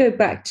want to go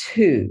back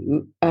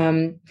to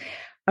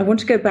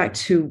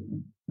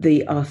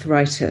the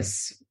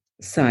arthritis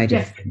side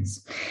of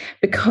things,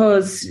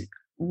 because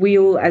we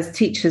all, as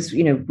teachers,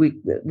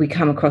 we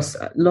come across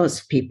lots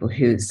of people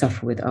who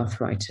suffer with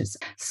arthritis.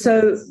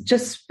 So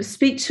just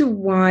speak to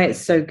why it's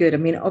so good. I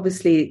mean,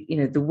 obviously,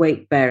 the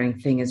weight bearing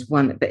thing is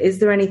one, but is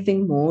there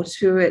anything more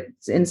to it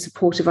in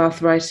support of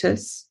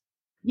arthritis?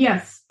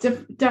 Yes,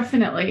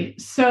 definitely.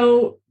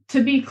 So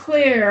to be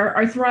clear,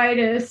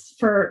 arthritis,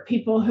 for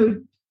people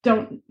who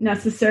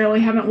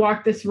haven't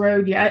walked this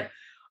road yet,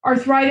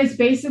 arthritis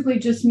basically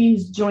just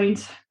means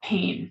joint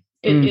pain.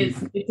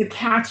 It's a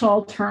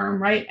catch-all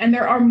term, right? And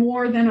there are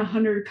more than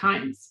 100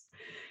 kinds.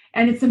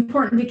 And it's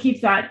important to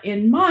keep that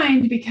in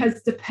mind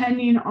because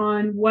depending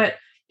on what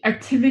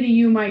activity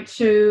you might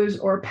choose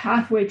or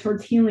pathway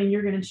towards healing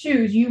you're going to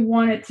choose, you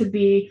want it to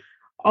be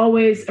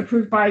always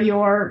approved by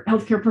your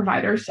healthcare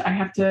providers. I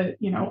have to,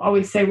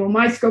 always say, well,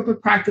 my scope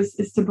of practice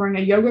is to bring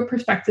a yoga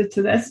perspective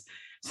to this.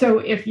 So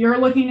if you're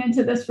looking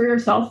into this for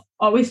yourself,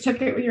 always check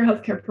it with your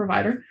healthcare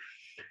provider.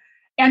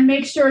 And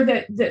make sure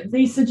that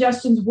these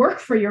suggestions work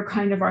for your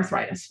kind of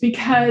arthritis,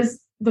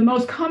 because the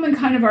most common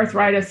kind of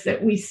arthritis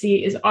that we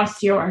see is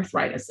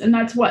osteoarthritis. And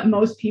that's what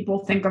most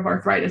people think of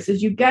arthritis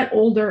is you get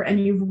older and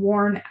you've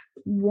worn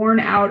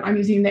out. I'm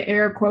using the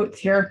air quotes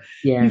here.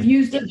 Yeah. You've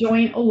used a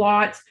joint a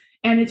lot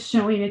and it's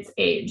showing its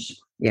age.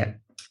 Yeah.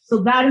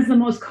 So that is the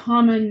most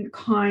common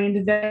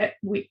kind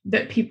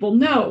that people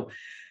know.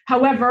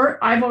 However,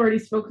 I've already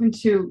spoken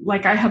to,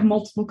 I have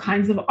multiple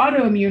kinds of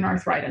autoimmune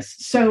arthritis.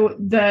 So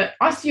the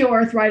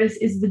osteoarthritis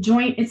is the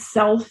joint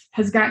itself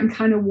has gotten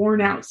kind of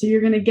worn out. So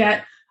you're going to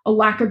get a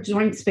lack of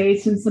joint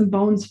space and some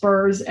bone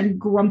spurs and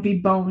grumpy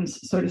bones,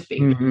 so to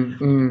speak.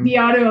 The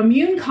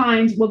autoimmune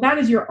kind, well, that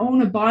is your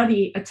own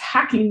body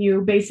attacking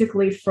you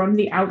basically from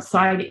the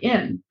outside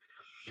in.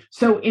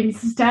 So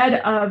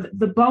instead of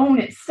the bone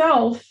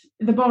itself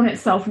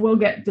will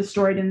get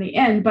destroyed in the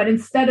end, but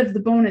instead of the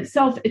bone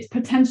itself, it's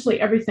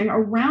potentially everything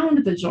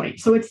around the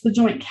joint. So it's the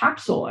joint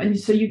capsule. And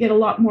so you get a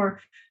lot more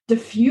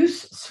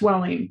diffuse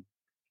swelling.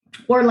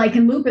 Or like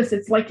in lupus,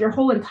 it's like your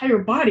whole entire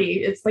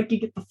body. It's like you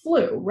get the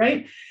flu,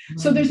 right?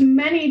 So there's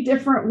many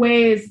different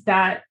ways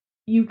that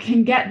you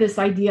can get this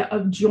idea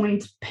of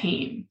joint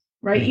pain,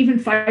 right? Even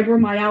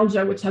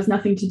fibromyalgia, which has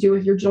nothing to do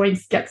with your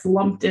joints, gets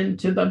lumped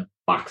into the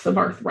box of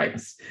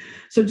arthritis.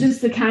 So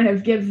just to kind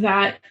of give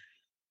that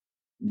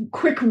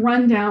quick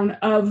rundown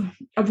of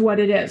what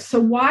it is. So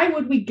why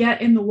would we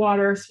get in the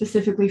water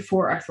specifically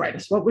for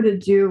arthritis? What would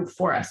it do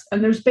for us?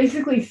 And there's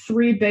basically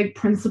three big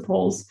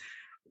principles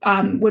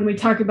when we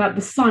talk about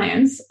the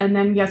science. And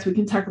then, yes, we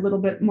can talk a little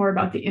bit more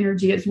about the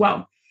energy as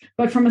well.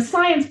 But from a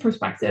science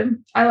perspective,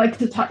 I like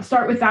to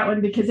start with that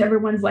one because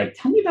everyone's like,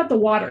 tell me about the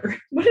water.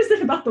 What is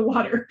it about the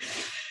water?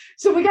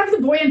 So we got the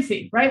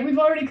buoyancy, right? We've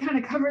already kind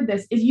of covered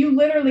this. Is you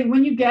literally,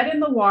 when you get in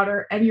the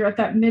water and you're at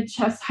that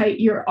mid-chest height,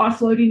 you're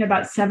offloading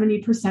about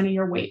 70% of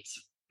your weight.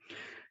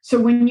 So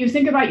when you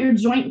think about your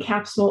joint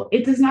capsule,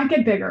 it does not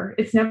get bigger.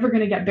 It's never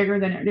going to get bigger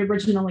than it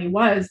originally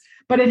was,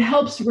 but it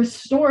helps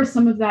restore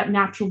some of that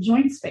natural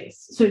joint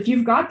space. So if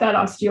you've got that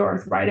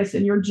osteoarthritis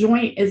and your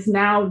joint is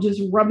now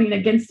just rubbing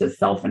against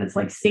itself and it's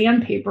like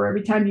sandpaper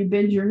every time you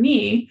bend your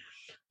knee,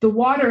 the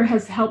water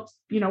has helped,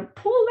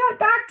 pull that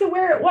back to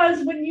where it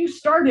was when you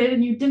started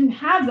and you didn't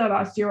have that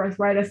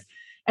osteoarthritis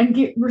and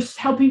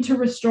helping to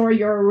restore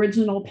your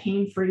original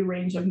pain-free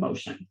range of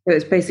motion. So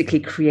it's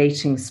basically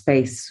creating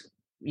space.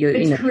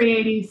 Creating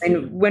space.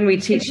 And when we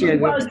teach you,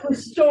 it was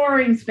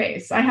restoring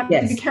space. I have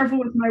to be careful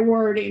with my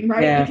wording,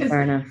 right? Yeah, because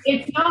fair enough.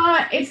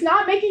 It's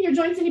not making your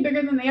joints any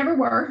bigger than they ever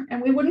were, and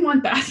we wouldn't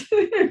want that.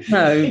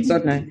 No, it's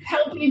God no.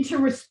 Helping to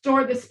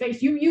restore the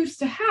space you used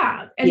to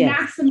have and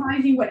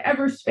maximizing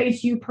whatever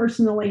space you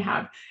personally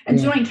have. And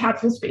joint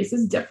capsule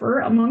spaces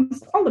differ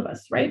amongst all of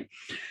us, right?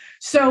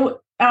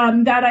 So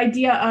that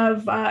idea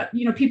of,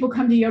 people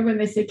come to yoga and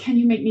they say, can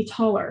you make me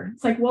taller?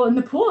 It's like, well, in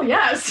the pool,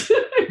 yes,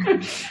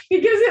 because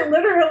it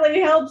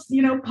literally helps,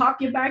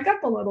 pop you back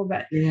up a little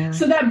bit. Yeah.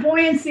 So that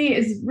buoyancy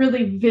is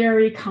really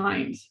very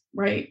kind,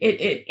 right?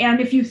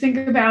 And if you think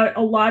about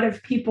a lot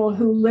of people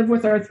who live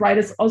with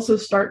arthritis also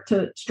start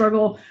to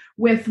struggle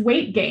with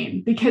weight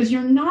gain because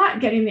you're not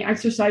getting the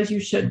exercise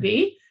you should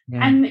be.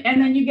 Yeah. And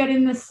then you get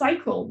in this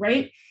cycle,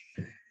 right?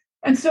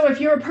 And so if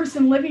you're a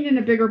person living in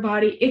a bigger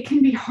body, it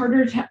can be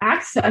harder to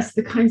access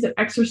the kinds of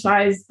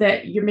exercise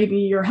that maybe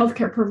your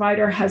healthcare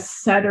provider has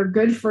said are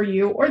good for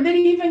you, or that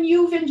even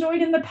you've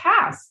enjoyed in the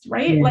past,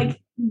 right? Yeah.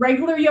 Like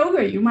regular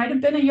yoga, you might have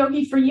been a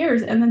yogi for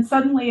years, and then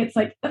suddenly it's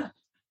like,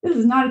 this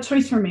is not a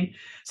choice for me.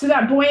 So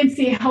that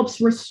buoyancy helps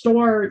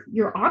restore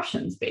your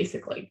options,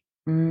 basically.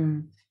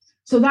 Mm.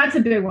 So that's a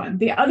big one.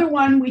 The other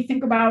one we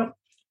think about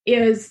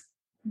is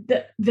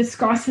the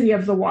viscosity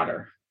of the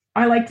water.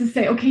 I like to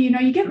say, okay,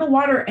 you get in the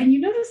water and you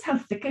notice how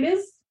thick it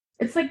is.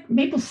 It's like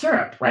maple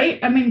syrup, right?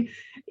 I mean,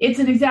 it's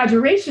an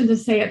exaggeration to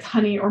say it's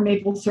honey or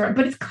maple syrup,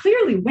 but it's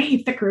clearly way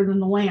thicker than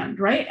the land,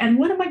 right? And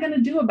what am I going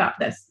to do about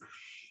this?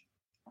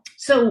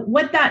 So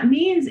what that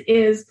means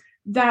is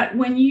that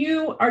when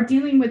you are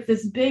dealing with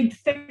this big,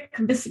 thick,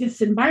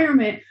 viscous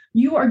environment,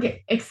 you are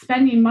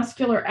expending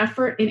muscular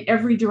effort in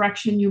every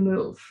direction you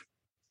move.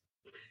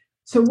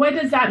 So what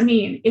does that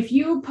mean? If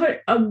you put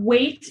a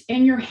weight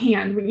in your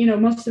hand,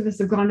 most of us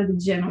have gone to the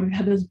gym and we've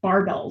had those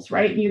barbells,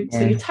 right? So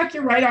you tuck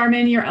your right arm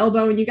in your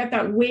elbow and you got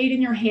that weight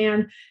in your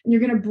hand and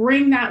you're going to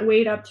bring that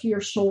weight up to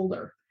your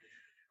shoulder.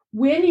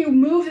 When you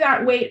move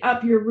that weight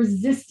up, you're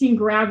resisting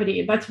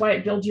gravity. That's why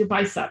it builds your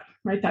bicep,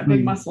 right? That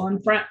big muscle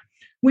in front.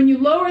 When you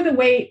lower the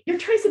weight, your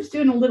triceps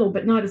doing a little,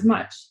 but not as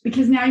much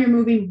because now you're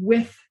moving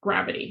with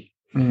gravity.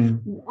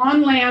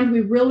 On land,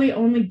 we really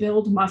only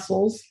build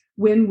muscles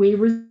when we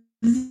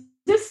resist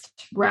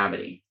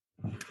gravity.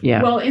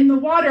 Yeah. Well, in the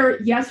water,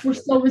 yes, we're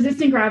still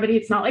resisting gravity.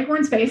 It's not like we're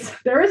in space.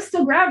 There is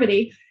still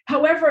gravity.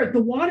 However,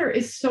 the water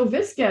is so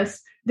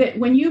viscous that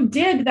when you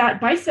did that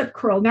bicep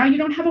curl, now you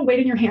don't have a weight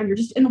in your hand. You're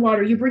just in the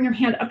water. You bring your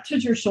hand up to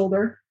your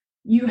shoulder.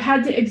 You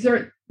had to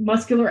exert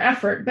muscular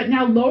effort, but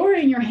now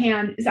lowering your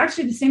hand is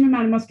actually the same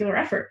amount of muscular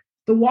effort.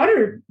 The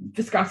water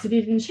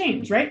viscosity didn't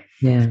change, right?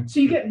 Yeah. So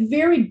you get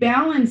very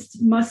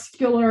balanced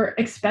muscular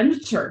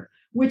expenditure,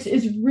 which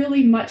is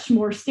really much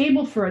more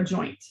stable for a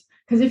joint.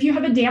 Because if you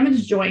have a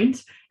damaged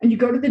joint and you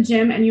go to the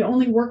gym and you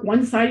only work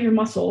one side of your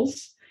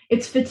muscles,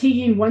 it's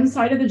fatiguing one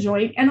side of the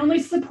joint and only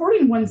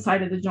supporting one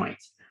side of the joint.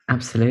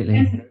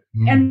 Absolutely.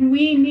 And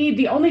we need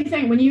the only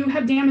thing, when you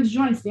have damaged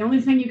joints, the only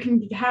thing you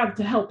can have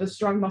to help is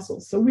strong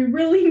muscles. So we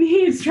really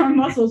need strong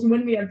muscles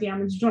when we have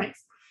damaged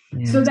joints.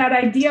 Yeah. So that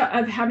idea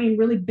of having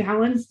really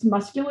balanced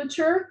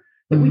musculature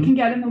that we can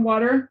get in the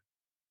water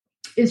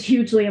is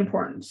hugely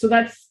important. So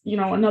that's,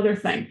 another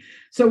thing.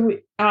 So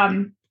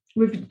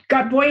we've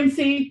got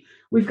buoyancy,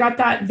 we've got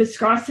that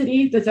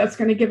viscosity that's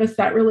going to give us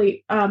that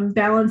really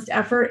balanced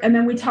effort. And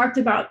then we talked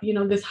about,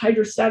 this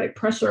hydrostatic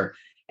pressure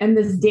and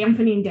this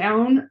dampening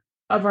down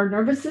of our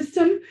nervous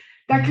system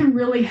that can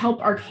really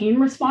help our pain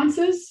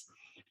responses.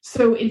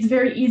 So it's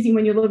very easy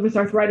when you live with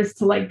arthritis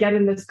to get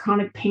in this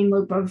chronic pain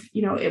loop of,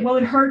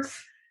 it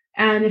hurts.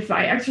 And if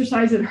I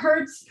exercise, it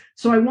hurts.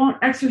 So I won't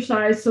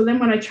exercise. So then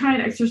when I try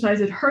and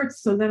exercise, it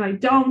hurts. So then I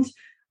don't.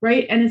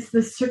 Right. And it's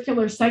this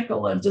circular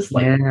cycle of just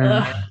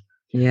ugh.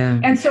 Yeah.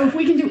 And so if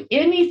we can do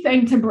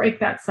anything to break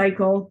that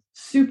cycle,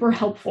 super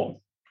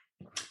helpful.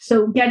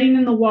 So getting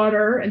in the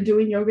water and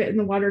doing yoga in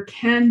the water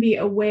can be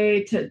a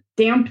way to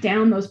damp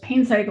down those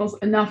pain cycles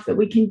enough that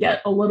we can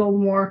get a little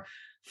more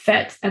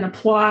fit and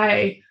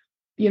apply,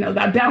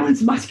 that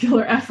balanced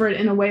muscular effort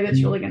in a way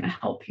that's really going to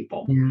help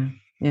people. Yeah.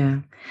 Yeah.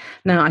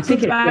 No, I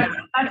think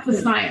that's the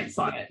science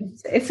on it.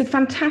 It's a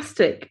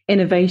fantastic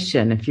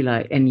innovation, if you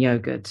like, in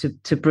yoga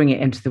to bring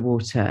it into the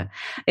water.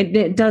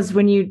 It does,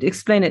 when you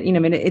explain it,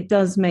 it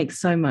does make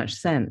so much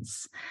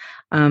sense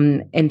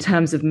in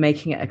terms of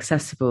making it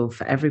accessible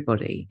for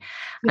everybody.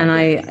 Yeah.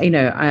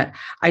 And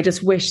I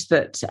just wish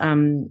that,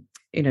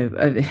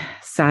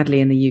 sadly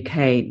in the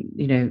UK,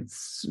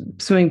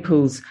 swimming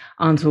pools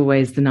aren't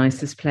always the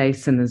nicest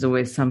place, and there's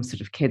always some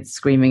sort of kids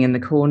screaming in the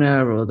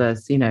corner, or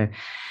there's,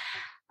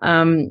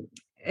 and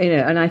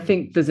I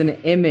think there's an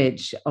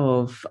image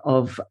of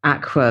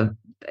aqua,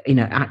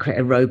 aqua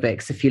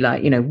aerobics, if you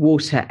like,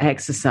 water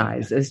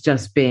exercise as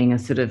just being a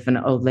sort of an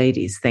old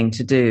lady's thing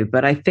to do.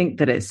 But I think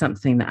that it's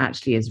something that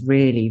actually is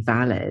really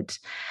valid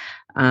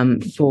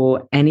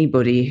for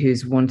anybody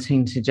who's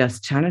wanting to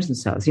just challenge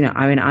themselves.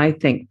 I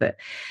think that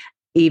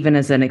even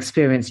as an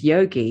experienced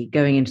yogi,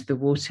 going into the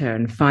water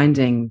and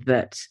finding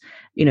that,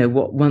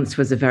 what once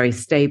was a very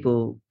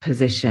stable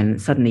position,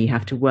 suddenly you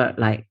have to work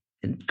like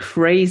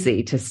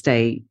crazy to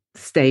stay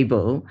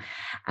stable,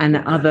 and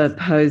other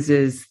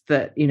poses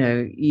that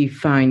you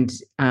find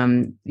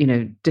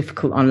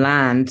difficult on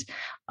land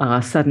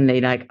are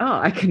suddenly like, oh,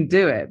 I can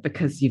do it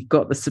because you've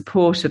got the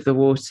support of the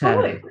water.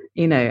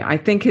 Totally. I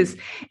think is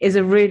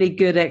a really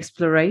good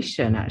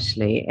exploration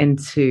actually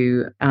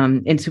into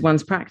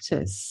one's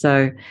practice.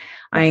 So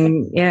I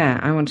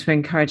want to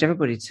encourage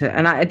everybody to,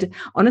 and I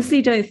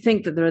honestly don't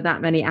think that there are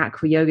that many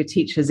aqua yoga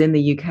teachers in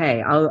the UK.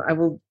 I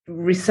will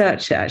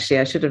research it actually.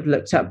 I should have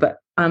looked up, but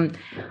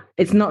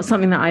it's not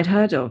something that I'd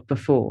heard of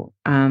before.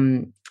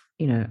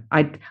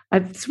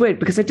 It's weird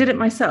because I did it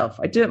myself.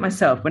 I do it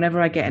myself whenever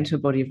I get into a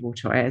body of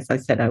water. As I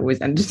said, I always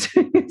end up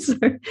doing it. So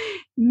it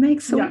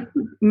makes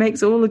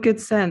all the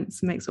good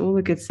sense. Makes all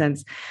the good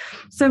sense.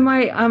 So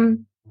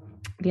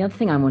the other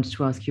thing I wanted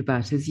to ask you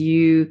about is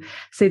you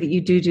say that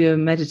you do a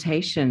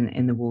meditation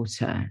in the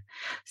water.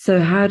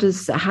 So how do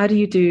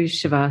you do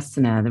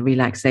shavasana, the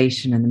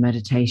relaxation and the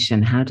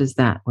meditation? How does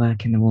that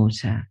work in the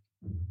water?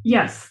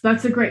 Yes,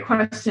 that's a great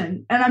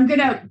question.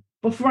 And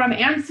before I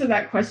answer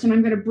that question,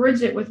 I'm going to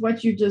bridge it with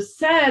what you just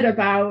said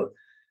about,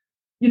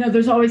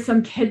 there's always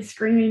some kid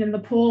screaming in the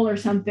pool or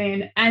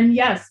something. And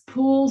yes,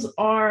 pools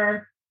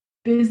are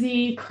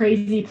busy,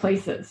 crazy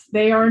places.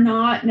 They are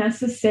not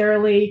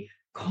necessarily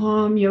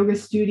calm yoga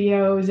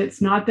studios.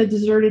 It's not the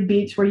deserted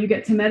beach where you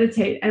get to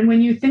meditate. And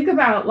when you think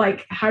about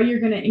like how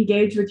you're going to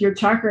engage with your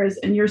chakras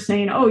and you're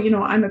saying, oh,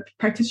 I'm a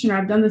practitioner,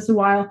 I've done this a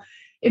while.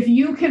 If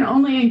you can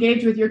only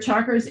engage with your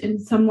chakras in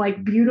some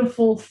like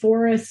beautiful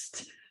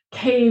forest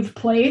cave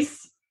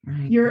place,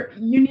 right,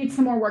 you need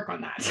some more work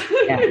on that.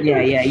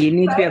 Yeah. You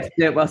need to be able to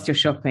do it whilst you're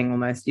shopping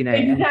almost,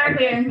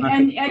 Exactly.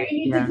 And you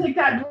need to take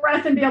that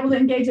breath and be able to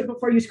engage it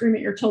before you scream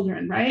at your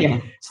children, right?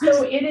 Yeah.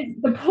 So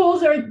the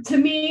pools are, to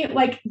me,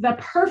 like the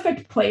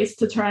perfect place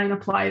to try and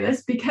apply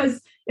this because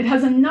it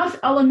has enough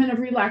element of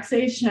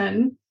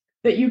relaxation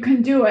that you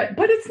can do it,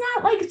 but it's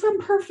not like some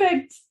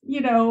perfect,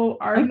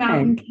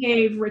 mountain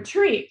cave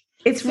retreat.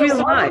 It's real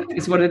life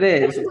is what it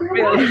is. It's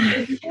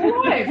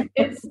real life.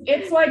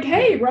 It's like,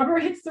 hey, rubber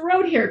hits the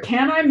road here.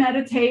 Can I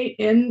meditate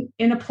in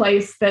a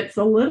place that's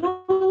a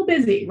little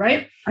busy,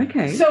 right?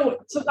 Okay. So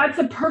that's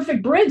a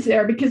perfect bridge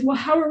there because, well,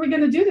 how are we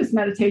going to do this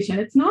meditation?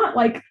 It's not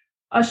like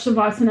a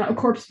shavasana, a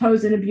corpse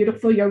pose in a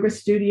beautiful yoga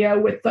studio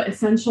with the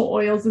essential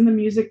oils and the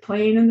music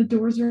playing and the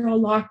doors are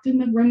all locked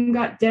and the room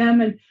got dim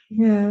and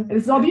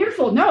it's all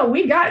beautiful. No,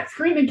 we got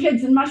screaming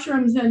kids and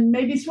mushrooms and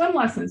maybe swim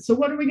lessons. So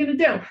what are we going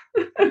to do?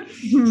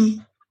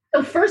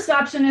 The first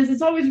option is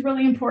it's always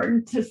really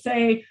important to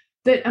say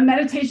that a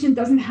meditation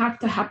doesn't have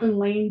to happen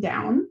laying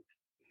down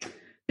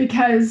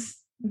because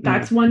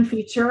that's one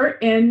feature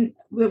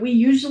that we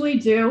usually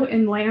do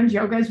in land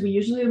yogas. We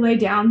usually lay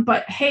down,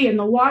 but hey, in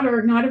the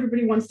water, not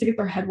everybody wants to get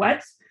their head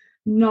wet.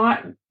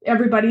 Not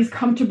everybody's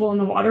comfortable in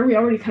the water. We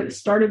already kind of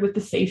started with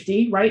the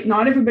safety, right?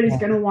 Not everybody's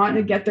going to want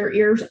to get their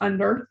ears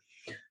under.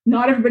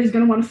 Not everybody's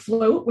going to want to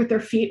float with their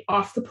feet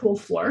off the pool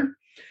floor.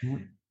 Yeah.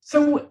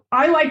 So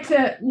I like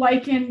to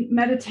liken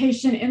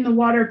meditation in the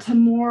water to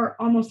more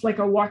almost like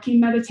a walking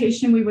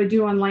meditation we would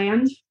do on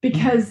land,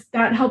 because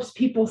that helps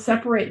people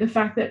separate the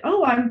fact that,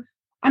 oh,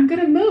 I'm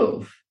going to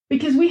move,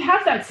 because we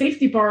have that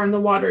safety bar in the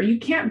water. You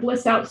can't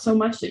bliss out so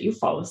much that you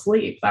fall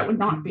asleep. That would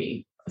not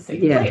be a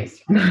safe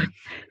place.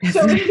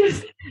 So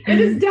it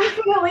is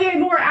definitely a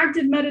more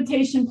active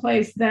meditation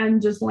place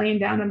than just laying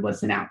down and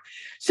blissing out.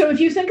 So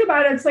if you think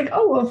about it, it's like,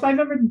 oh, well, if I've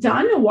ever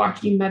done a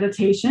walking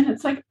meditation,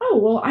 it's like, oh,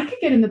 well, I could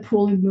get in the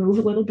pool and move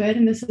a little bit,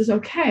 and this is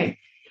okay.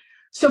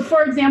 So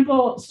for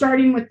example,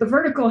 starting with the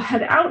vertical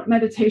head out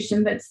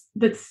meditation,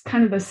 that's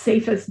kind of the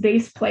safest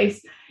base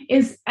place,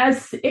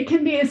 it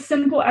can be as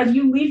simple as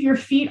you leave your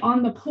feet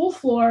on the pool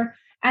floor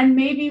and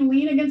maybe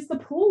lean against the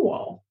pool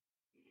wall,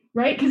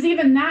 right? Because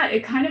even that,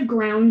 it kind of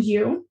grounds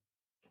you.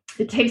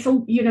 It takes,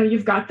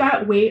 you've got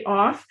that weight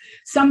off.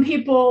 Some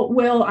people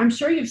will, I'm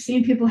sure you've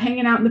seen people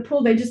hanging out in the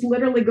pool. They just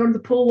literally go to the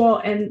pool wall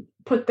and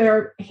put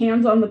their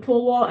hands on the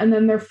pool wall and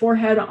then their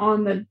forehead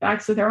on the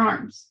backs of their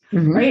arms,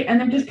 right? And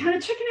they're just kind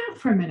of checking out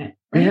for a minute,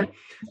 right?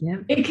 Yeah.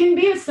 It can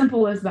be as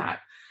simple as that.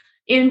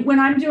 When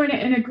I'm doing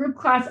it in a group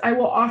class, I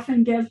will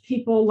often give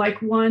people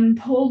like one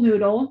pool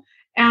noodle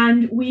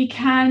and we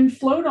can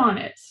float on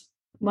it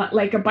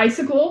like a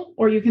bicycle,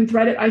 or you can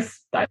thread it. I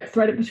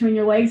thread it between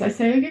your legs. I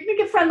say, you're going to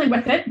get friendly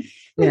with it.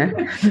 Yeah.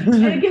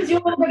 And it gives you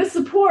a little bit of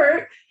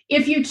support.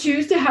 If you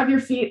choose to have your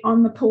feet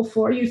on the pool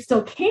floor, you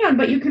still can,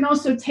 but you can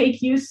also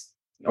make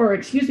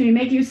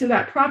use of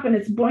that prop and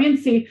its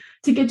buoyancy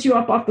to get you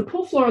up off the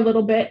pool floor a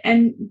little bit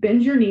and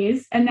bend your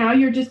knees. And now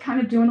you're just kind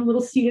of doing a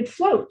little seated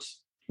float.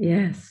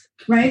 Yes.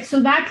 Right.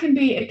 So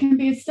it can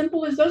be as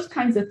simple as those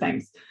kinds of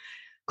things.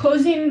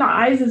 Closing the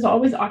eyes is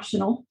always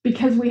optional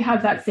because we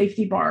have that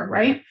safety bar,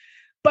 right?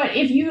 But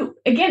if you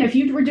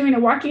were doing a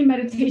walking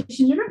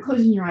meditation, you're not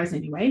closing your eyes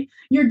anyway.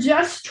 You're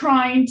just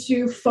trying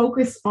to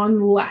focus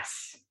on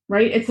less,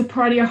 right? It's a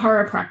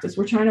pratyahara practice.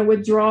 We're trying to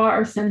withdraw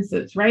our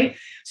senses, right?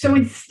 So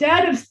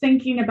instead of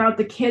thinking about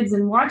the kids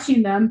and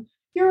watching them,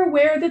 you're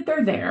aware that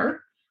they're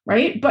there,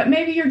 right? But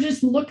maybe you're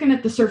just looking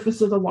at the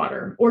surface of the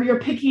water, or you're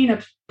picking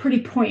a pretty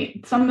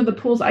point. Some of the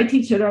pools I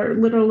teach at are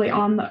literally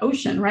on the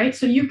ocean, right?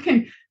 So you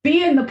can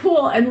be in the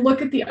pool and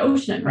look at the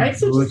ocean, right?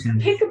 So just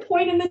pick a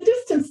point in the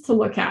distance to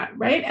look at,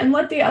 right? And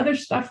let the other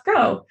stuff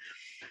go.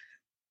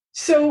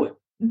 So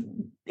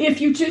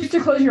if you choose to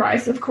close your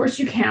eyes, of course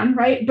you can,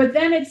 right? But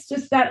then it's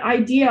just that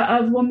idea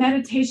of, well,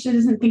 meditation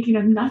isn't thinking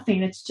of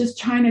nothing. It's just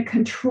trying to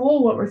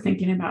control what we're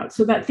thinking about.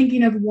 So that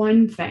thinking of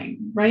one thing,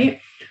 right?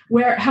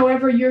 Where,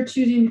 however you're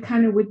choosing to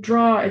kind of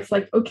withdraw, it's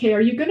like, okay,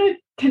 are you going to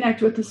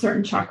connect with a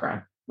certain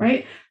chakra,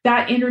 right?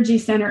 That energy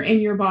center in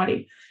your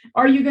body.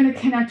 Are you going to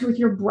connect with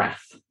your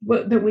breath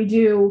that we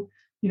do,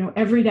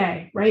 every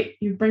day, right?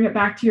 You bring it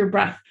back to your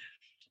breath.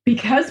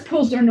 Because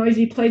pools are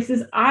noisy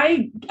places,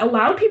 I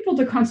allow people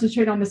to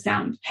concentrate on the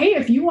sound. Hey,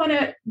 if you want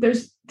to,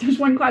 there's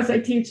one class I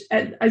teach,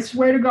 and I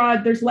swear to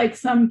God, there's like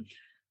some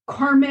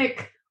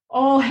karmic,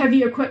 all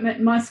heavy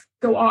equipment must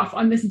go off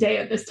on this day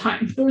at this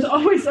time. There's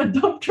always a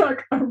dump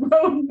truck, a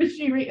road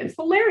machinery. It's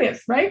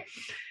hilarious, right?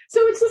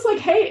 So it's just like,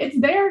 hey, it's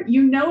there.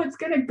 It's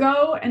going to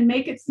go and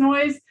make its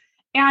noise.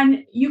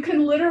 And you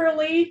can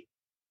literally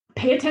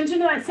pay attention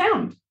to that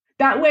sound.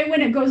 That way,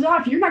 when it goes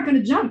off, you're not going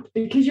to jump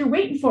because you're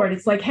waiting for it.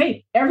 It's like,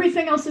 hey,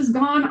 everything else is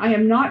gone. I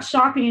am not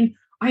shopping.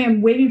 I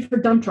am waiting for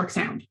dump truck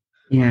sound.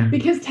 Yeah.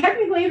 Because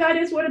technically that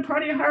is what a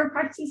pratyahara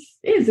practice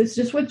is. It's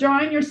just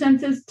withdrawing your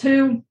senses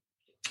to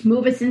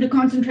move us into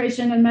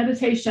concentration and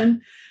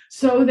meditation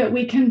so that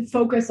we can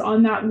focus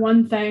on that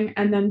one thing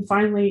and then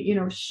finally,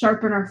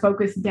 sharpen our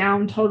focus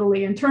down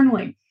totally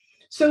internally.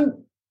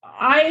 So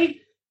I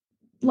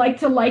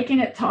like to liken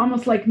it to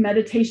almost like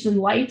meditation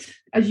light,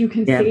 as you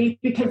can see,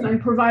 because I'm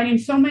providing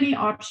so many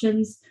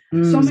options,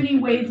 so many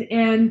ways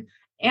in,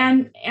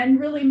 and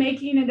really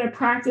making it a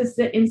practice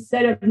that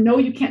instead of, no,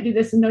 you can't do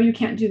this, and no, you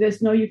can't do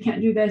this, no, you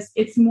can't do this,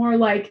 it's more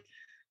like,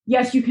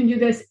 yes, you can do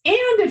this.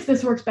 And if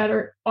this works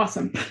better,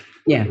 awesome.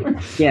 Yeah.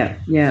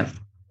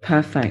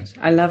 Perfect.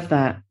 I love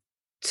that.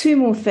 Two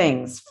more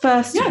things.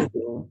 First of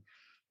all,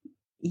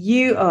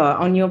 you are,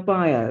 on your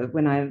bio,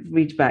 when I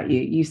read about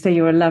you, you say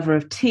you're a lover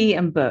of tea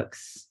and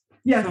books.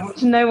 Yes. So I want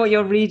to know what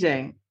you're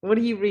reading. What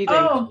are you reading?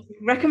 Oh,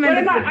 recommend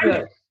a good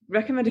book.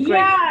 Recommend a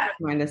great book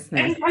to my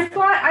listeners.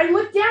 I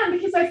looked down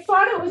because I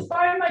thought it was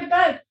by my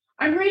bed.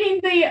 I'm reading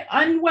The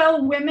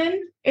Unwell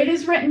Women. It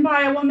is written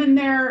by a woman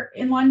there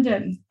in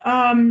London.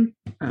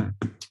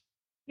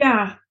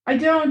 Yeah, I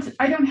don't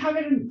have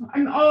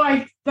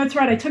it. That's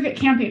right. I took it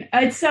camping.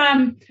 It's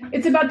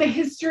about the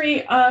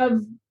history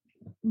of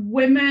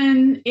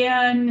women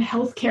in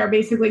healthcare,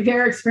 basically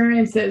their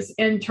experiences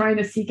in trying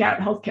to seek out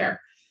healthcare.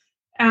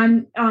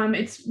 And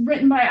it's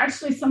written by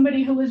actually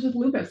somebody who lives with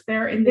lupus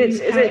there in the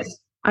UK.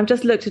 I've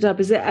just looked it up.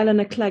 Is it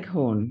Eleanor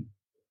Cleghorn?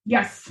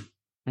 Yes.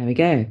 There we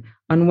go.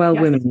 Unwell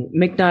Women.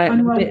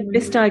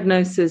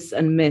 Misdiagnosis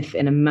and Myth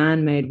in a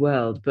Man-Made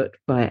World, book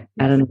by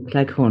Eleanor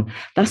Cleghorn.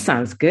 That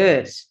sounds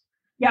good.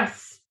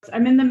 Yes.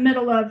 I'm in the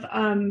middle of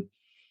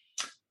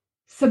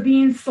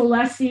Sabine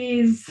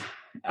Salesi's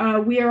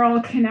We Are All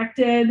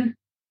Connected.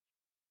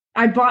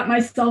 I bought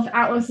myself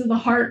Atlas of the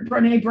Heart,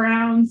 Brene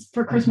Brown's,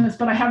 for Christmas,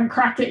 but I haven't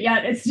cracked it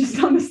yet. It's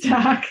just on the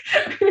stack.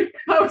 I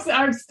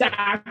have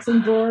stacks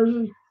and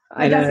drawers.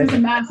 My desk is a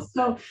mess.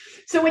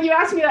 So when you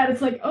ask me that,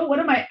 it's like, oh, what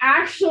am I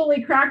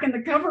actually cracking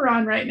the cover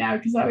on right now?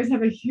 Because I always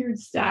have a huge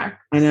stack.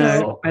 I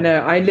know.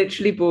 I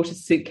literally bought a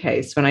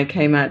suitcase when I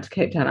came out to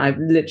Cape Town. I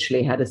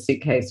literally had a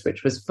suitcase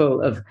which was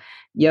full of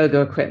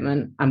yoga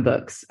equipment and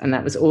books, and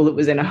that was all that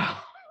was in a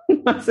whole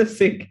massive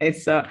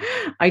suitcase. So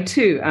I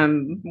too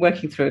am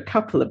working through a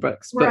couple of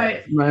books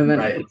at the moment.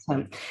 Right.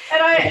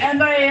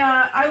 And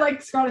I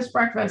like Scottish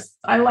breakfast.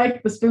 I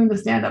like the spoon to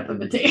stand up in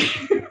the tea.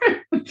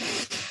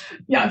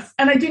 Yes.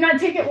 And I do not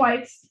take it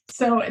whites.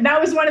 So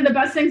that was one of the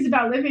best things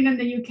about living in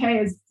the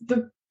UK is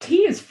the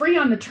tea is free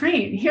on the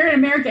train. Here in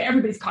America,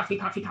 everybody's coffee,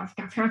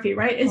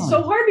 right? It's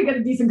so hard to get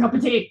a decent cup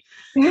of tea.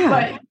 Yeah.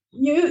 But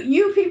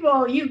you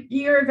people,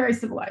 you're very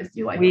civilized.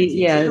 You like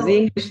tea. Yeah,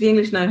 the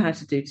English know how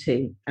to do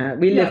tea.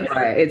 We live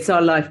by it. It's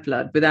our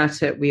lifeblood.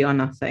 Without it, we are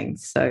nothing.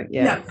 So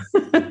yeah.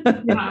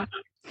 Yeah.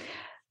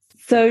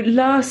 So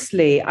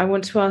lastly, I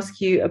want to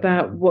ask you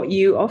about what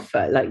you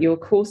offer, like your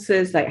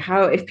courses, like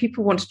how, if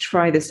people want to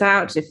try this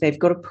out, if they've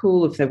got a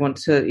pool, if they want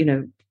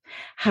to,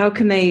 how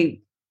can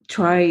they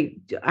try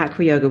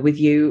Aqua Yoga with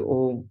you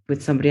or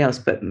with somebody else?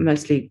 But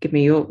mostly give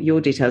me your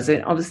details.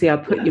 And obviously I'll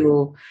put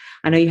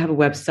I know you have a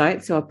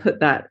website, so I'll put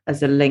that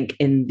as a link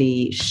in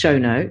the show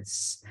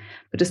notes,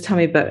 but just tell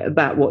me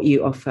about what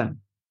you offer.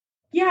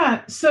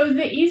 Yeah. So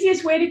the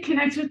easiest way to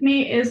connect with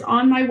me is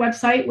on my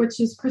website, which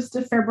is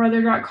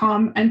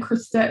ChristaFairbrother.com. And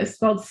Christa is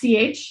spelled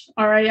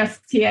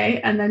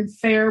Christa and then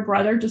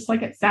Fairbrother, just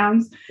like it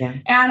sounds. Yeah.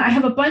 And I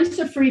have a bunch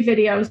of free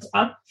videos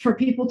up for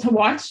people to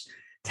watch.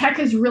 Tech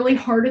is really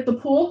hard at the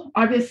pool,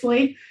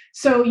 obviously.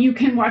 So you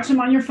can watch them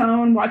on your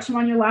phone, watch them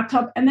on your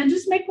laptop, and then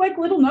just make like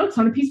little notes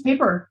on a piece of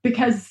paper,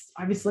 because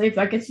obviously if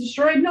that gets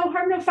destroyed, no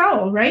harm, no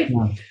foul, right?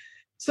 Yeah.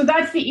 So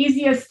that's the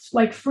easiest,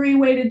 like, free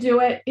way to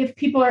do it. If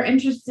people are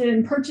interested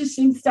in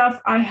purchasing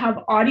stuff, I have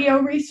audio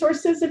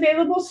resources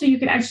available. So you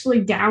can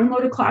actually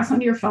download a class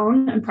onto your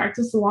phone and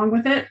practice along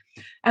with it.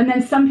 And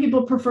then some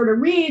people prefer to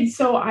read.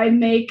 So I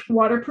make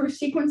waterproof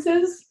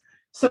sequences.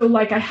 So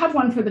like I have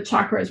one for the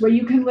chakras where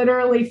you can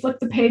literally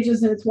flip the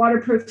pages and it's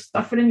waterproof,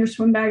 stuff it in your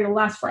swim bag, it'll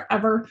last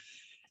forever.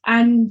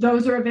 And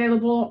those are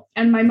available.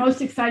 And my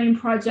most exciting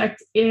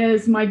project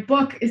is my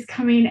book is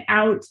coming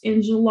out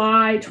in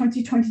July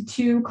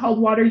 2022 called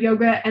Water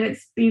Yoga, and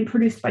it's being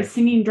produced by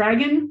Singing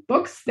Dragon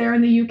Books there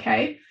in the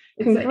UK.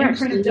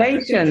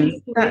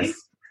 Congratulations.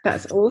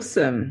 That's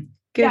awesome.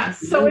 Good. Yeah,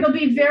 so it'll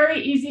be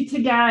very easy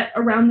to get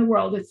around the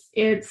world.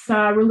 It's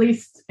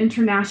released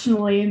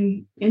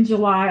internationally in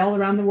July all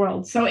around the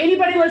world. So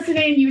anybody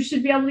listening, you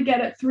should be able to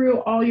get it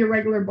through all your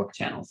regular book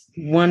channels.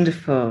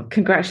 Wonderful.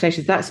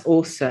 Congratulations. That's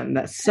awesome.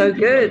 That's so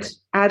good.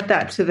 Add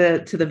that to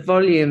the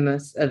volume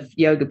of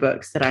yoga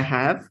books that I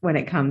have when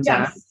it comes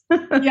out.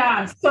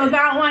 Yeah. So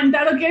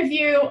that'll give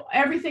you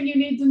everything you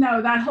need to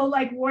know. That whole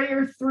like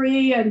Warrior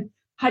 3 and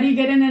how do you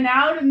get in and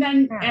out, and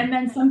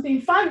then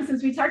something fun,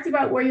 since we talked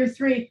about Warrior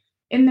 3.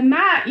 In the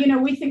mat,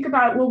 we think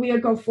about, we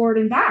go forward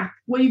and back.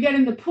 Well, you get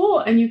in the pool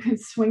and you can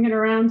swing it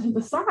around to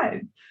the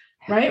side,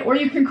 right? Or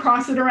you can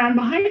cross it around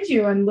behind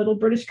you and little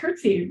British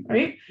curtsy,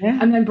 right? Yeah.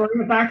 And then bring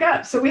it back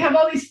up. So we have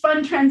all these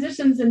fun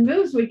transitions and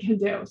moves we can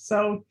do.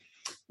 So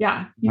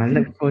yeah. I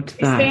look forward to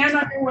that. Expand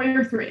on your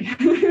Warrior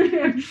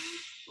 3.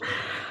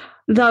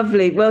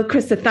 Lovely. Well,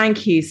 Christa,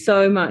 thank you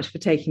so much for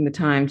taking the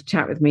time to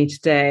chat with me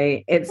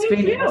today. It's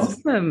been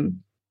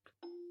awesome.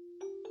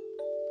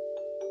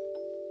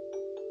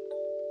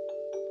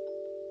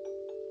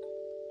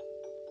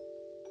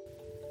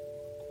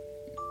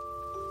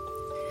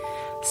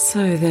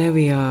 So there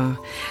we are.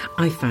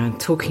 I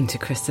found talking to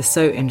Christa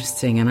so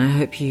interesting, and I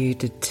hope you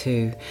did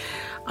too.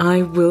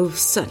 I will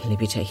certainly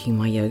be taking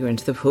my yoga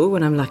into the pool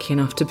when I'm lucky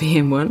enough to be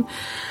in one.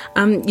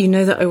 You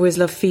know that I always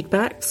love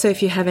feedback, so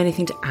if you have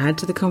anything to add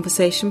to the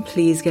conversation,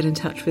 please get in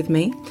touch with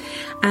me.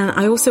 And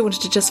I also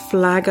wanted to just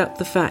flag up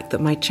the fact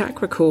that my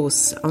chakra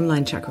course,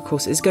 online chakra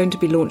course, is going to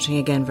be launching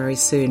again very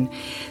soon.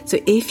 So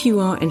if you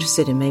are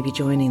interested in maybe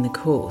joining the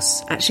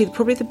course, actually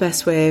probably the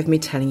best way of me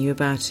telling you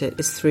about it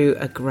is through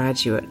a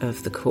graduate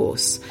of the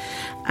course.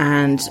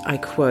 And I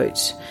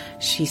quote,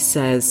 she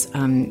says,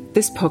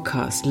 this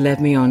podcast led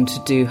me on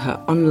to do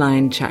her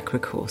online chakra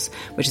course,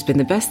 which has been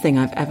the best thing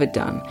I've ever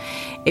done.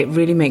 It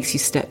really makes you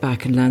step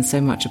back and learn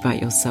so much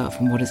about yourself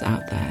and what is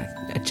out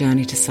there. A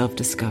journey to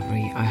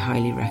self-discovery. I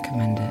highly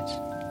recommend it.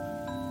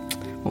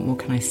 What more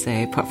can I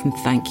say? Apart from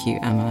thank you,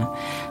 Emma,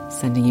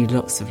 sending you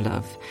lots of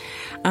love.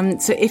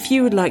 So if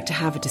you would like to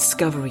have a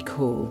discovery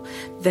call,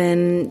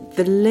 then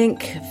the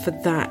link for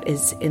that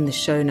is in the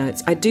show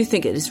notes. I do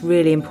think it is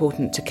really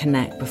important to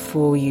connect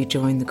before you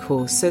join the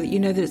course so that you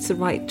know that it's the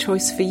right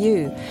choice for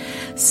you.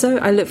 So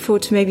I look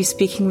forward to maybe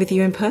speaking with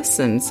you in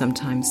person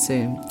sometime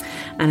soon.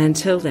 And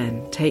until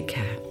then, take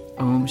care.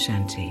 Om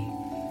Shanti.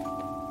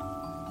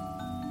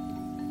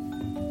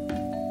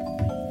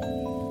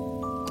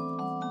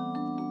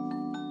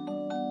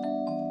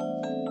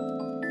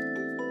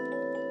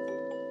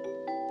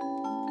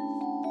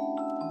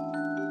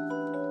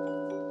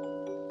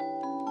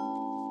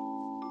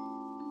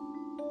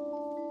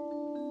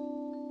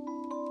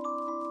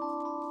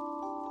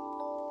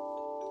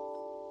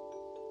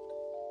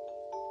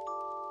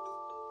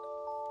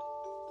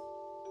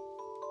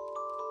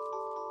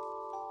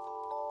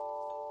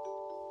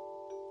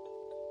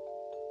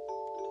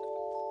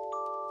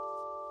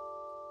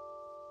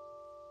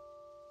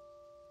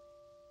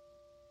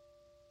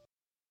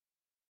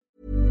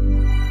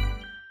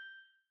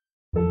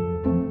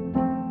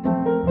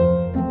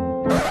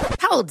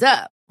 Hold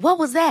up. What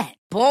was that?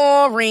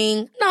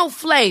 Boring. No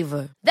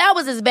flavor. That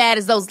was as bad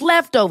as those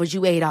leftovers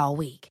you ate all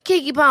week.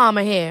 Keke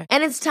Palmer here,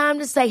 and it's time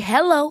to say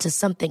hello to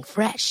something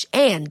fresh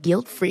and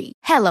guilt-free.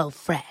 Hello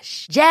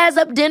Fresh. Jazz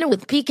up dinner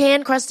with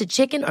pecan-crusted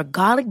chicken or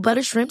garlic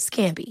butter shrimp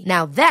scampi.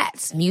 Now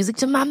that's music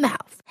to my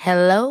mouth.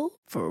 Hello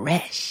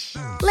Fresh.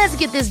 Let's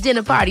get this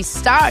dinner party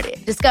started.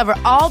 Discover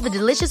all the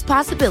delicious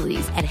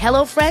possibilities at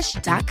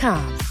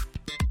hellofresh.com.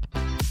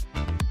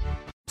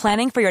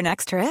 Planning for your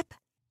next trip?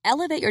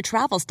 Elevate your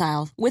travel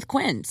style with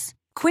Quince.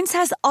 Quince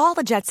has all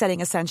the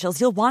jet-setting essentials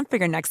you'll want for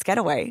your next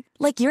getaway,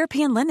 like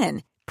European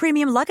linen,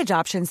 premium luggage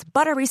options,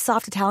 buttery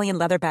soft Italian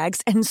leather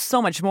bags, and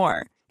so much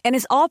more. And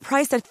is all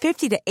priced at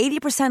 50 to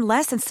 80%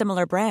 less than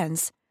similar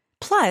brands.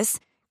 Plus,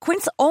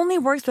 Quince only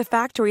works with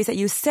factories that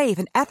use safe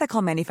and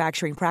ethical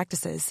manufacturing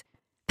practices.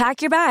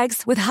 Pack your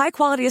bags with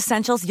high-quality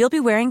essentials you'll be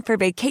wearing for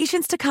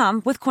vacations to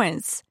come with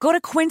Quince. Go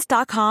to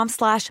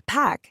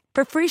quince.com/pack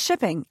for free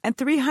shipping and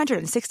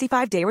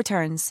 365-day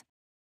returns.